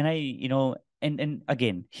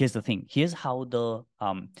again, here's the thing. Here's how the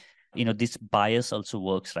this bias also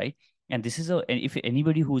works, right? And this is and if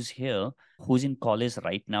anybody who's here, who's in college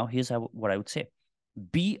right now, here's what I would say: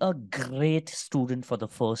 be a great student for the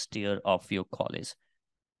first year of your college.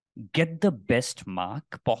 Get the best mark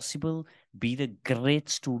possible, be the great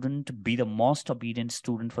student, be the most obedient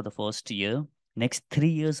student for the first year. Next 3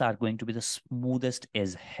 years are going to be the smoothest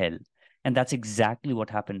as hell. And that's exactly what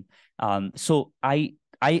happened. So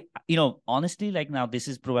honestly, like now, this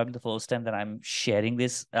is probably the first time that I'm sharing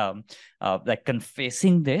this, like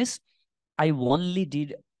confessing this. I only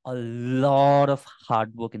did a lot of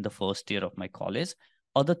hard work in the first year of my college.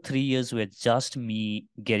 Other 3 years were just me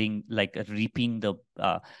getting like reaping the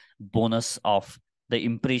bonus of the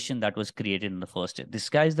impression that was created in the first year. This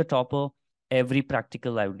guy is the topper. Every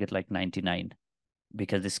practical I would get like 99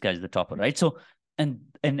 because this guy's the topper, right? So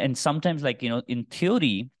and sometimes, like, in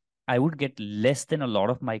theory, I would get less than a lot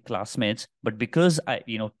of my classmates, but because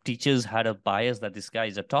teachers had a bias that this guy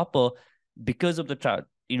is a topper, because of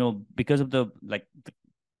because of the like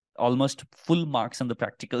almost full marks on the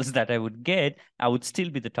practicals that I would get, I would still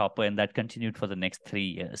be the topper, and that continued for the next 3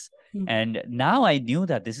 years. And now I knew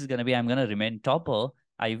that I'm going to remain topper.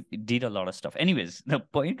 I did a lot of stuff. Anyways, the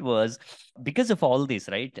point was, because of all this,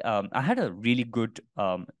 right? I had a really good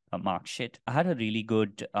mark sheet. I had a really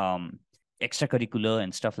good extracurricular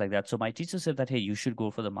and stuff like that. So my teacher said that, hey, you should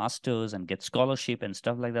go for the masters and get scholarship and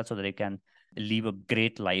stuff like that, so that you can live a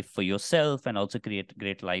great life for yourself and also create a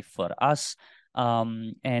great life for us.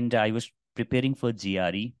 And I was preparing for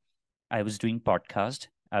GRE. I was doing podcast.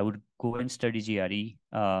 I would go and study GRE,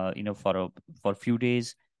 for a few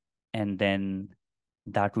days, and then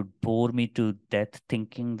that would bore me to death,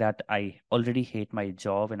 thinking that I already hate my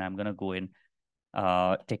job and I'm gonna go and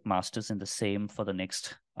take masters in the same for the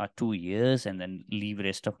next 2 years, and then leave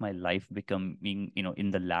rest of my life becoming,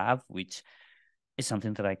 in the lab, which is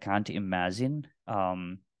something that I can't imagine.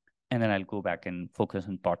 And then I'll go back and focus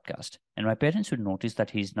on podcast. And my parents would notice that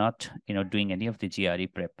he's not, doing any of the GRE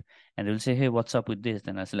prep. And they'll say, hey, what's up with this?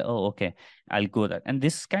 Then I say, oh, okay, I'll go that. And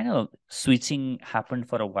this kind of switching happened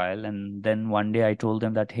for a while. And then one day I told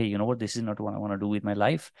them that, hey, you know what? This is not what I want to do with my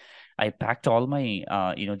life. I packed all my,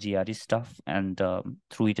 GRE stuff and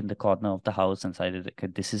threw it in the corner of the house and decided, okay,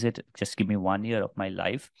 this is it. Just give me 1 year of my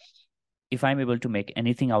life. If I'm able to make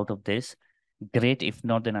anything out of this, great. If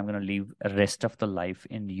not, then I'm going to live the rest of the life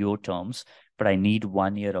in your terms. But I need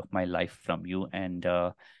 1 year of my life from you. And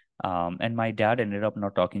my dad ended up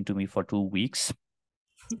not talking to me for 2 weeks.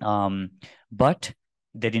 But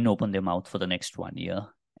they didn't open their mouth for the next 1 year.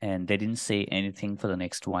 And they didn't say anything for the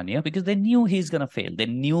next 1 year because they knew he's going to fail. They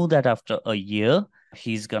knew that after a year,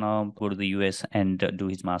 he's going to go to the US and do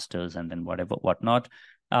his master's and then whatnot.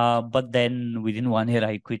 But then within 1 year,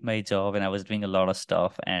 I quit my job and I was doing a lot of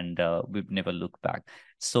stuff, and we've never looked back.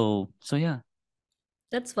 So yeah.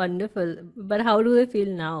 That's wonderful. But how do they feel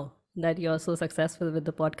now that you're so successful with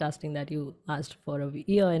the podcasting that you asked for a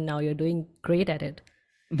year and now you're doing great at it?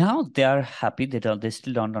 Now they are happy. They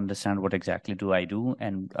still don't understand what exactly do I do,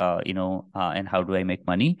 and and how do I make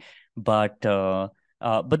money. But they're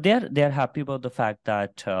happy about the fact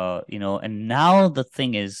that And now the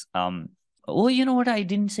thing is, oh, you know what? I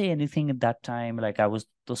didn't say anything at that time. Like, I was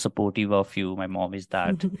so supportive of you. My mom is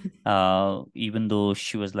that. Even though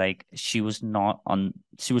she was like, she was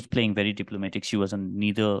playing very diplomatic. She was on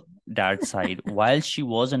neither dad's side. While she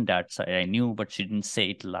was on dad's side, I knew, but she didn't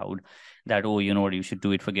say it loud that, oh, you know what, you should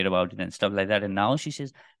do it, forget about it and stuff like that. And now she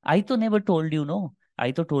says, I to never told you, no.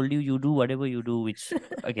 I to told you, you do whatever you do, which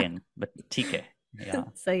again, but TK. Yeah.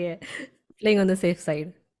 So yeah, playing on the safe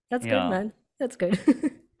side. That's good, Yeah. man. That's good.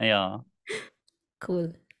 Yeah.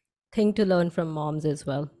 Cool. Thing to learn from moms as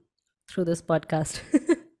well through this podcast.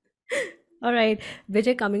 All right,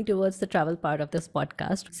 Vijay, coming towards the travel part of this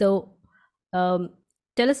podcast. So, um,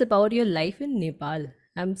 tell us about your life in Nepal.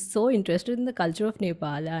 I'm so interested in the culture of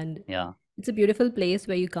Nepal, and Yeah. it's a beautiful place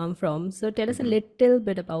where you come from. So, tell us a Mhm. little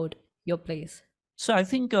bit about your place. So I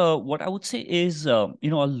think what I would say is, a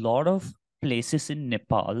lot of places in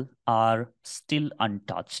Nepal are still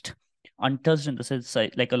untouched. Untouched in the sense,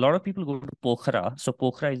 like a lot of people go to Pokhara. So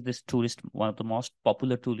Pokhara is this one of the most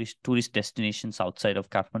popular tourist destinations outside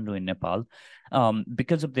of Kathmandu in Nepal,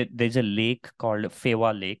 because of there's a lake called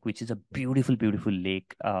Fewa Lake, which is a beautiful, beautiful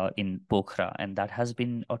lake in Pokhara, and that has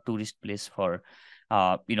been a tourist place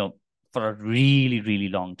uh, you know, for a really, really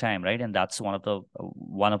long time, right? And that's one of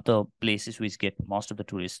the places which get most of the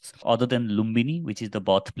tourists, other than Lumbini, which is the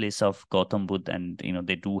birthplace of Gautam Buddha, and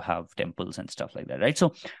they do have temples and stuff like that, right?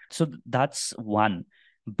 So that's one.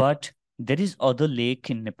 But there is other lake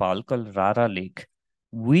in Nepal called Rara Lake,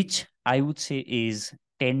 which I would say is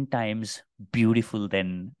 10 times beautiful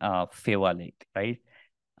than Fewa Lake, right?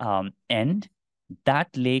 And that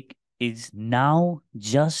lake is now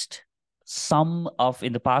just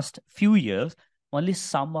in the past few years, only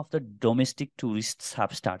some of the domestic tourists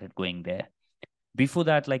have started going there. Before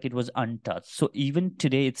that, like it was untouched. So even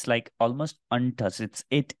today, it's like almost untouched.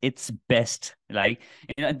 It's best. Like,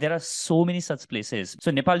 there are so many such places.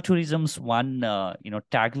 So Nepal tourism's one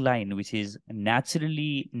tagline, which is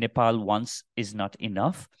naturally Nepal once is not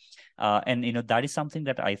enough. And that is something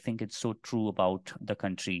that I think it's so true about the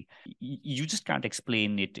country. You just can't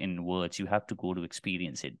explain it in words. You have to go to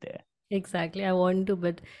experience it there. Exactly. I want to,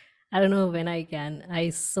 but I don't know when I can. I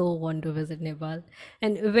so want to visit Nepal.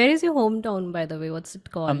 And where is your hometown, by the way? What's it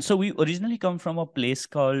called? So we originally come from a place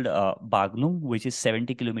called Baglung, which is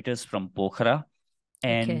 70 kilometers from Pokhara.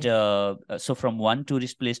 And Okay. so from one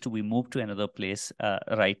tourist place to we moved to another place.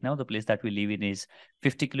 Right now, the place that we live in is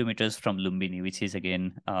 50 kilometers from Lumbini, which is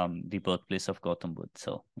again the birthplace of Gautam Buddha.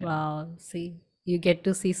 So yeah, Wow. See, you get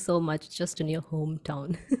to see so much just in your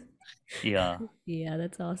hometown. yeah. Yeah,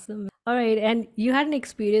 that's awesome. All right. And you had an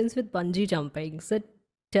experience with bungee jumping. So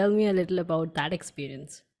tell me a little about that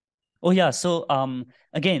experience. Oh yeah, so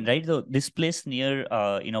again, right, this place near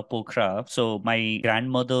Pokhara. So my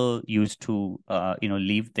grandmother used to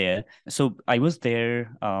live there. So I was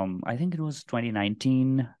there. I think it was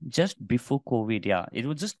 2019, just before COVID. Yeah, it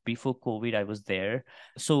was just before COVID. I was there.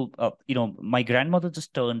 So my grandmother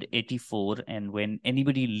just turned 84, and when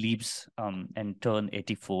anybody leaves and turn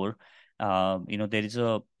 84. There is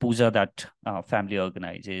a puja that family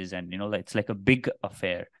organizes, and it's like a big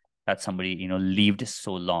affair that somebody lived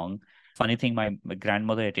so long. Funny thing, my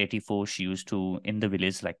grandmother at 84, she used to in the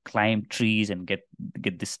village like climb trees and get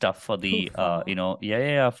this stuff for the Wow.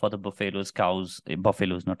 for the buffaloes,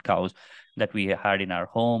 not cows, that we had in our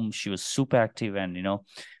home. She was super active, and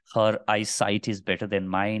her eyesight is better than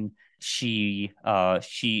mine. She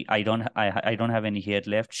I don't have any hair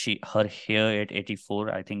left. Her hair at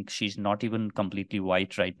 84, I think she's not even completely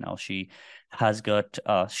white right now. She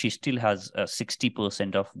still has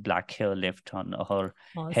 60% of black hair left on her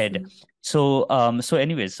head. Awesome.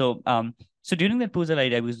 So during that puzzle,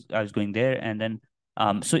 I was going there, and then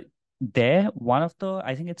so there,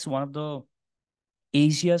 I think it's one of the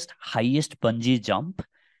Asia's highest bungee jump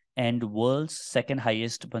and world's second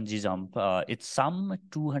highest bungee jump. It's some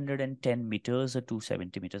 210 meters or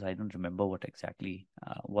 270 meters. I don't remember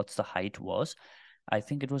what's the height was. I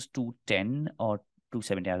think it was 210 or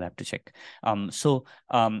 270. I'll have to check. So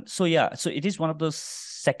yeah, so it is one of the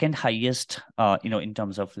second highest, in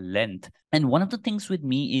terms of length. And one of the things with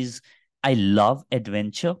me is I love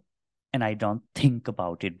adventure, and I don't think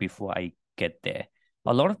about it before I get there.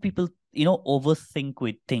 A lot of people, overthink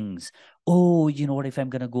with things. Oh, you know what, if I'm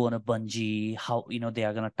gonna go on a bungee, how, they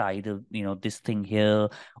are gonna tie this thing here.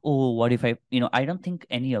 Oh, what if I don't think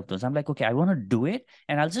any of those. I'm like, okay, I want to do it,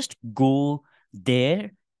 and I'll just go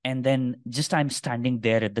there, and then just I'm standing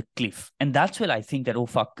there at the cliff, and that's where I think that, oh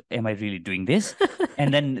fuck, am I really doing this?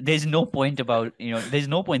 And then there's no point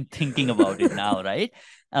thinking about it now, right?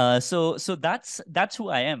 So that's who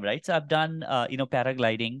I am, right? So I've done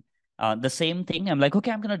paragliding, the same thing. I'm like,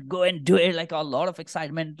 okay, I'm gonna go and do it, like a lot of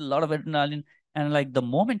excitement, a lot of adrenaline. And like the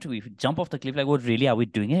moment we jump off the cliff, like, what, really, are we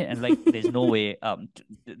doing it? And like, there's no way,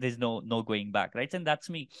 there's no going back, right? And that's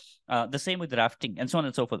me. The same with rafting and so on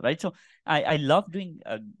and so forth, right? So I love doing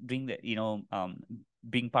the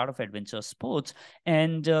being part of adventure sports.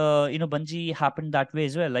 And bungee happened that way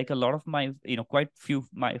as well. Like a lot of my, quite few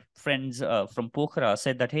my friends from Pokhara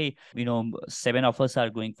said that, hey, seven of us are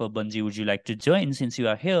going for bungee, would you like to join since you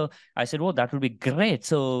are here? I said, oh, that would be great.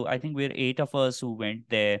 So I think we're eight of us who went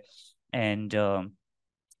there. And um,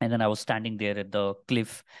 and then I was standing there at the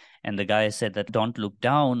cliff, and the guy said that, don't look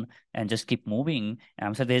down and just keep moving. And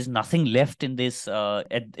I said, there's nothing left in this,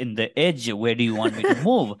 in the edge. Where do you want me to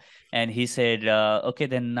move? And he said, okay,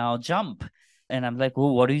 then now jump. And I'm like,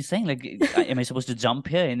 oh, what are you saying? Like, am I supposed to jump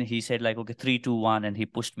here? And he said, like, okay, three, two, one, and he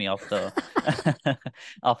pushed me off the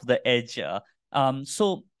off the edge.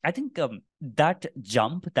 So I think that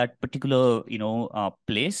jump, that particular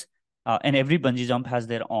place, and every bungee jump has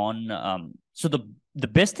their own. So the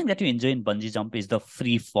best thing that you enjoy in bungee jump is the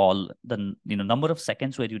free fall, the number of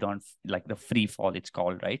seconds where you don't, like, the free fall, it's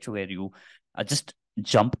called, right? Where you just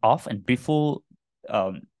jump off, and before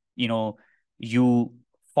um, you know you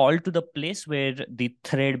fall to the place where the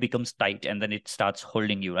thread becomes tight, and then it starts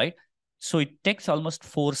holding you, right? So it takes almost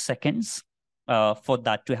 4 seconds for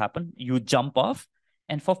that to happen. You jump off,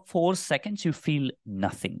 and for 4 seconds you feel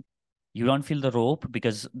nothing. You don't feel the rope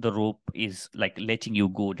because the rope is like letting you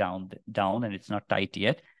go down, and it's not tight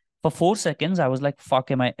yet. For 4 seconds I was like,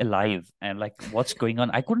 fuck, am I alive? And like, what's going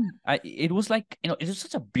on? It was like, it was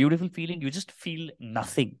such a beautiful feeling. You just feel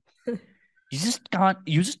nothing. You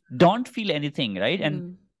just don't feel anything, right?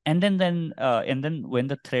 and Mm. and then when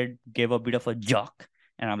the thread gave a bit of a jerk,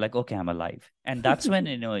 and I'm like, okay, I'm alive. And that's when,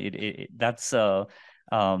 that's yeah,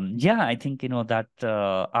 I think, that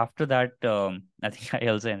after that, I think I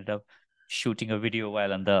also ended up shooting a video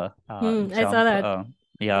while on the I saw jump. that. That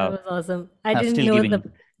Yeah, was awesome. I didn't still know giving, the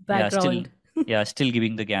yeah, still, background. yeah, still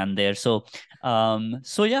giving the GAN there. So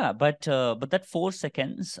yeah, but that 4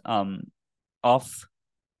 seconds of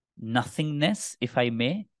nothingness, if I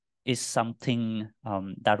may, is something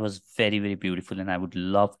that was very, very beautiful. And I would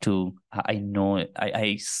love to, I know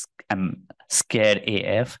am scared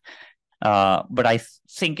AF. But I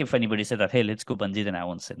think if anybody said that, hey, let's go bungee, then I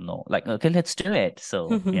won't say no. Like, okay, let's do it.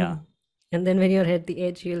 So yeah. And then when you're at the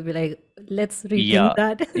edge, you'll be like, let's rethink Yeah.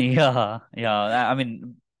 that. Yeah. Yeah. I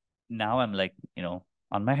mean, now I'm like,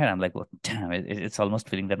 on my head, I'm like, what, damn, it's almost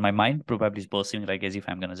feeling that my mind probably is bursting like as if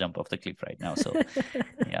I'm going to jump off the cliff right now. So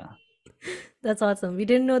yeah. That's awesome. We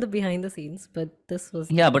didn't know the behind the scenes, but this was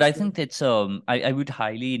Yeah, but I awesome. think that's I would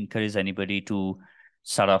highly encourage anybody to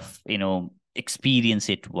sort of, experience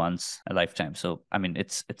it once a lifetime. So I mean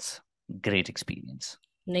it's great experience.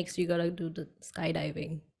 Next, you gotta do the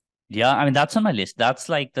skydiving. Yeah, I mean that's on my list. That's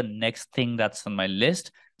like the next thing that's on my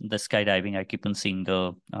list. The skydiving. I keep on seeing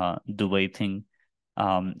the Dubai thing.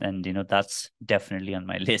 And that's definitely on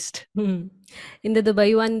my list. Hmm. In the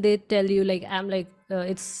Dubai one, they tell you like I'm like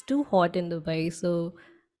it's too hot in Dubai, so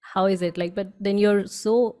how is it like? But then you're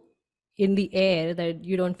so in the air that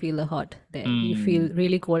you don't feel the hot there. You feel Mm,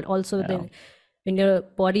 really cold. Also, yeah. then when your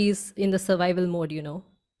body is in the survival mode, you're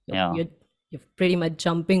Yeah. you're, you're pretty much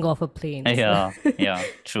jumping off a plane. So, Yeah. Yeah.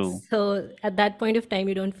 True. so at that point of time,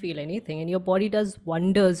 you don't feel anything, and your body does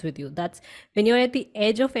wonders with you. That's when you're at the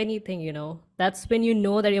edge of anything. That's when you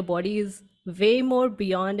know that your body is way more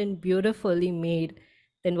beyond and beautifully made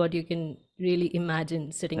than what you can really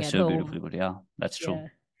imagine sitting That's at so home. beautifully good. Yeah, that's true. Yeah.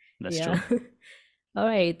 That's Yeah. true. All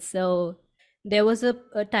right. So there was a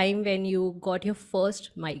time when you got your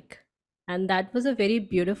first mic, and that was a very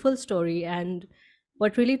beautiful story. And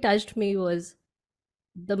what really touched me was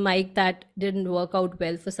the mic that didn't work out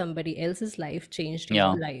well for somebody else's life changed your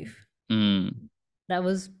Yeah. life. Mm, That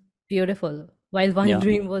was beautiful. While one yeah.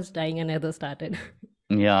 dream was dying, another started.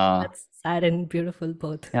 Yeah. That's sad and beautiful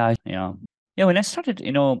both. Yeah. Yeah. When I started,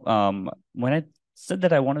 when I said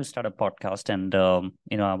that I want to start a podcast, and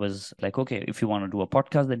I was like, okay, if you want to do a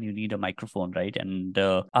podcast, then you need a microphone, right? And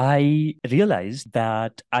I realized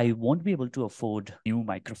that I won't be able to afford new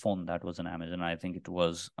microphone that was on Amazon. I think it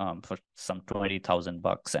was for some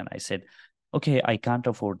 $20,000, and I said, okay, I can't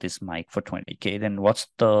afford this mic for 20K. Then what's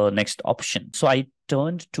the next option? So I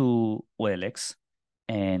turned to OLX,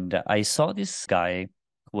 and I saw this guy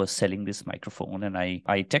was selling this microphone, and I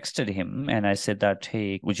texted him and I said that,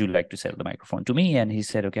 hey, would you like to sell the microphone to me? And he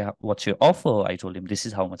said, okay, what's your offer? I told him this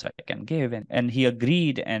is how much I can give, and he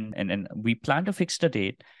agreed, and we planned to fix the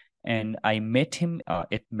date. And I met him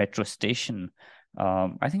at metro station.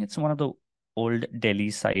 I think it's one of the old Delhi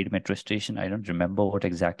side metro station. I don't remember what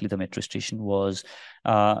exactly the metro station was.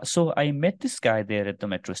 So I met this guy there at the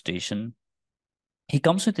metro station. He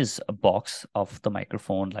comes with his box of the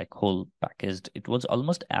microphone, like whole packaged. It was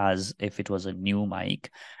almost as if it was a new mic,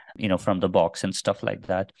 from the box and stuff like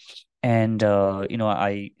that. And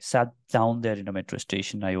I sat down there in a metro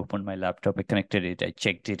station. I opened my laptop, I connected it, I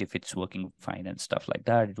checked it if it's working fine and stuff like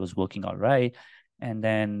that. It was working all right. And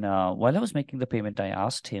then while I was making the payment, I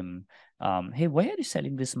asked him, hey, why are you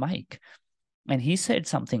selling this mic? And he said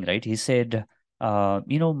something, right? He said,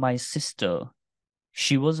 my sister,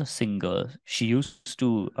 she was a singer. She used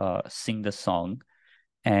to sing the song,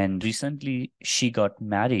 and recently she got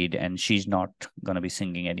married, and she's not going to be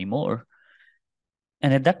singing anymore.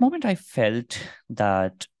 And at that moment, I felt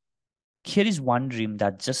that here is one dream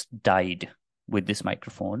that just died with this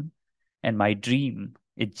microphone, and my dream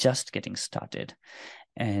is just getting started.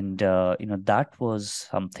 And that was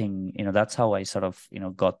something. That's how I sort of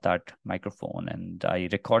got that microphone, and I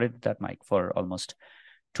recorded that mic for almost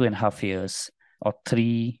 2.5 years or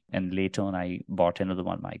three, and later on I bought another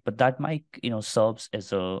one mic. But that mic serves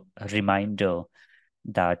as a reminder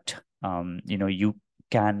that you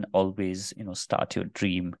can always start your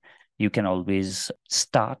dream. You can always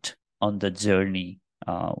start on the journey,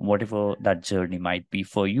 whatever that journey might be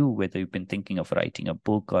for you, whether you've been thinking of writing a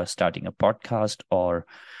book or starting a podcast or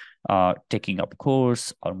taking up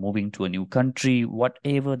course or moving to a new country,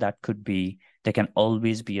 whatever that could be. There can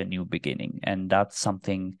always be a new beginning, and that's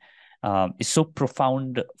something is so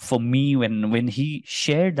profound for me. When he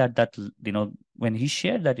shared that when he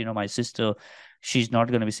shared that my sister, she's not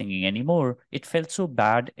going to be singing anymore, it felt so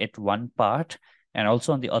bad at one part. And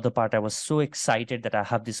also on the other part, I was so excited that I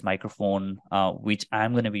have this microphone, which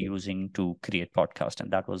I'm going to be using to create podcast.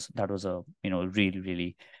 And that was a really,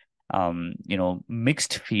 really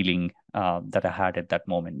mixed feeling that I had at that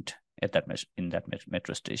moment in that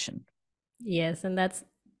metro station. Yes, and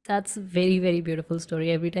that's very, very beautiful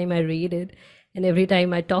story. Every time I read it and every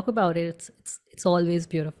time I talk about it, it's always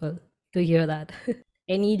beautiful to hear that.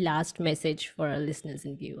 Any last message for our listeners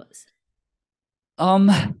and viewers? Um,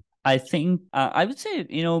 I think I would say,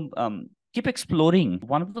 keep exploring.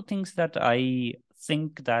 One of the things that I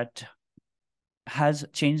think that has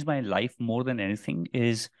changed my life more than anything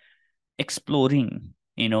is exploring,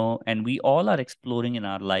 and we all are exploring in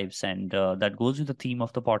our lives, and that goes with the theme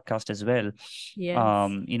of the podcast as well. Yes.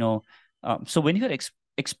 So when you're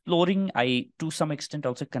exploring, I to some extent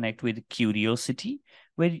also connect with curiosity,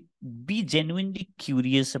 where be genuinely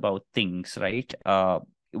curious about things, right?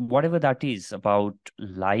 Whatever that is, about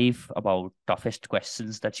life, about toughest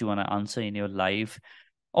questions that you want to answer in your life,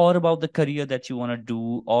 or about the career that you want to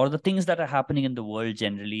do, or the things that are happening in the world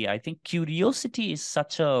generally. I think curiosity is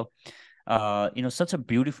such a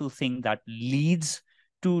beautiful thing that leads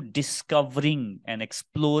to discovering and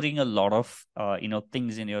exploring a lot of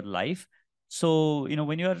things in your life. So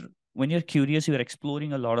when you're curious, you're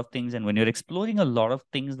exploring a lot of things, and when you're exploring a lot of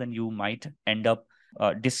things, then you might end up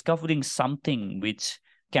discovering something which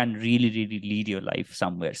can really, really lead your life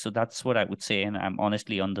somewhere. So that's what I would say, and I'm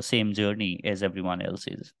honestly on the same journey as everyone else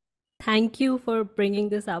is. Thank you for bringing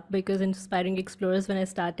this up because Inspiring Explorers, when I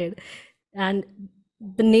started, and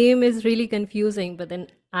the name is really confusing, but then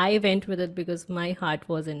I went with it because my heart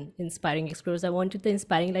was in Inspiring Explorers. I wanted the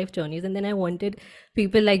inspiring life journeys, and then I wanted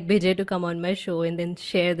people like Bijay to come on my show and then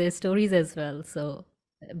share their stories as well. So,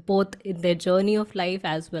 both in their journey of life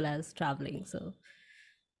as well as traveling. So,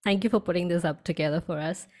 thank you for putting this up together for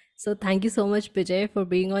us. So, thank you so much, Bijay, for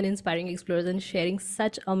being on Inspiring Explorers and sharing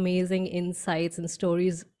such amazing insights and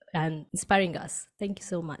stories and inspiring us. Thank you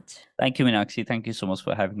so much. Thank you, Meenakshi. Thank you so much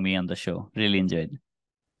for having me on the show. Really enjoyed.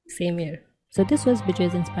 Same here. So, this was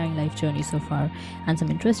Bijay's inspiring life journey so far and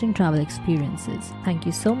some interesting travel experiences. Thank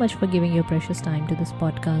you so much for giving your precious time to this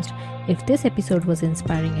podcast. If this episode was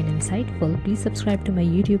inspiring and insightful, please subscribe to my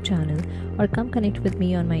YouTube channel or come connect with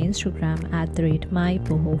me on my Instagram at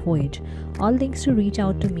 @mypohovoyage. All links to reach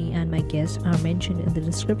out to me and my guests are mentioned in the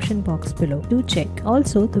description box below. Do check.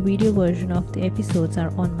 Also, the video version of the episodes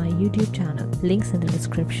are on my YouTube channel. Links in the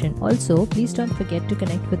description. Also, please don't forget to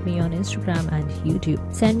connect with me on Instagram and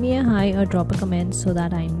YouTube. Send me a hi or drop a comment so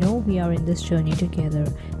that I know we are in this journey together.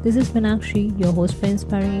 This is Meenakshi, your host for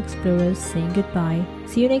Inspiring Explorers, saying goodbye.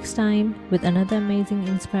 See you next time with another amazing,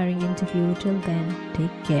 inspiring interview. Till then,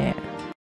 take care.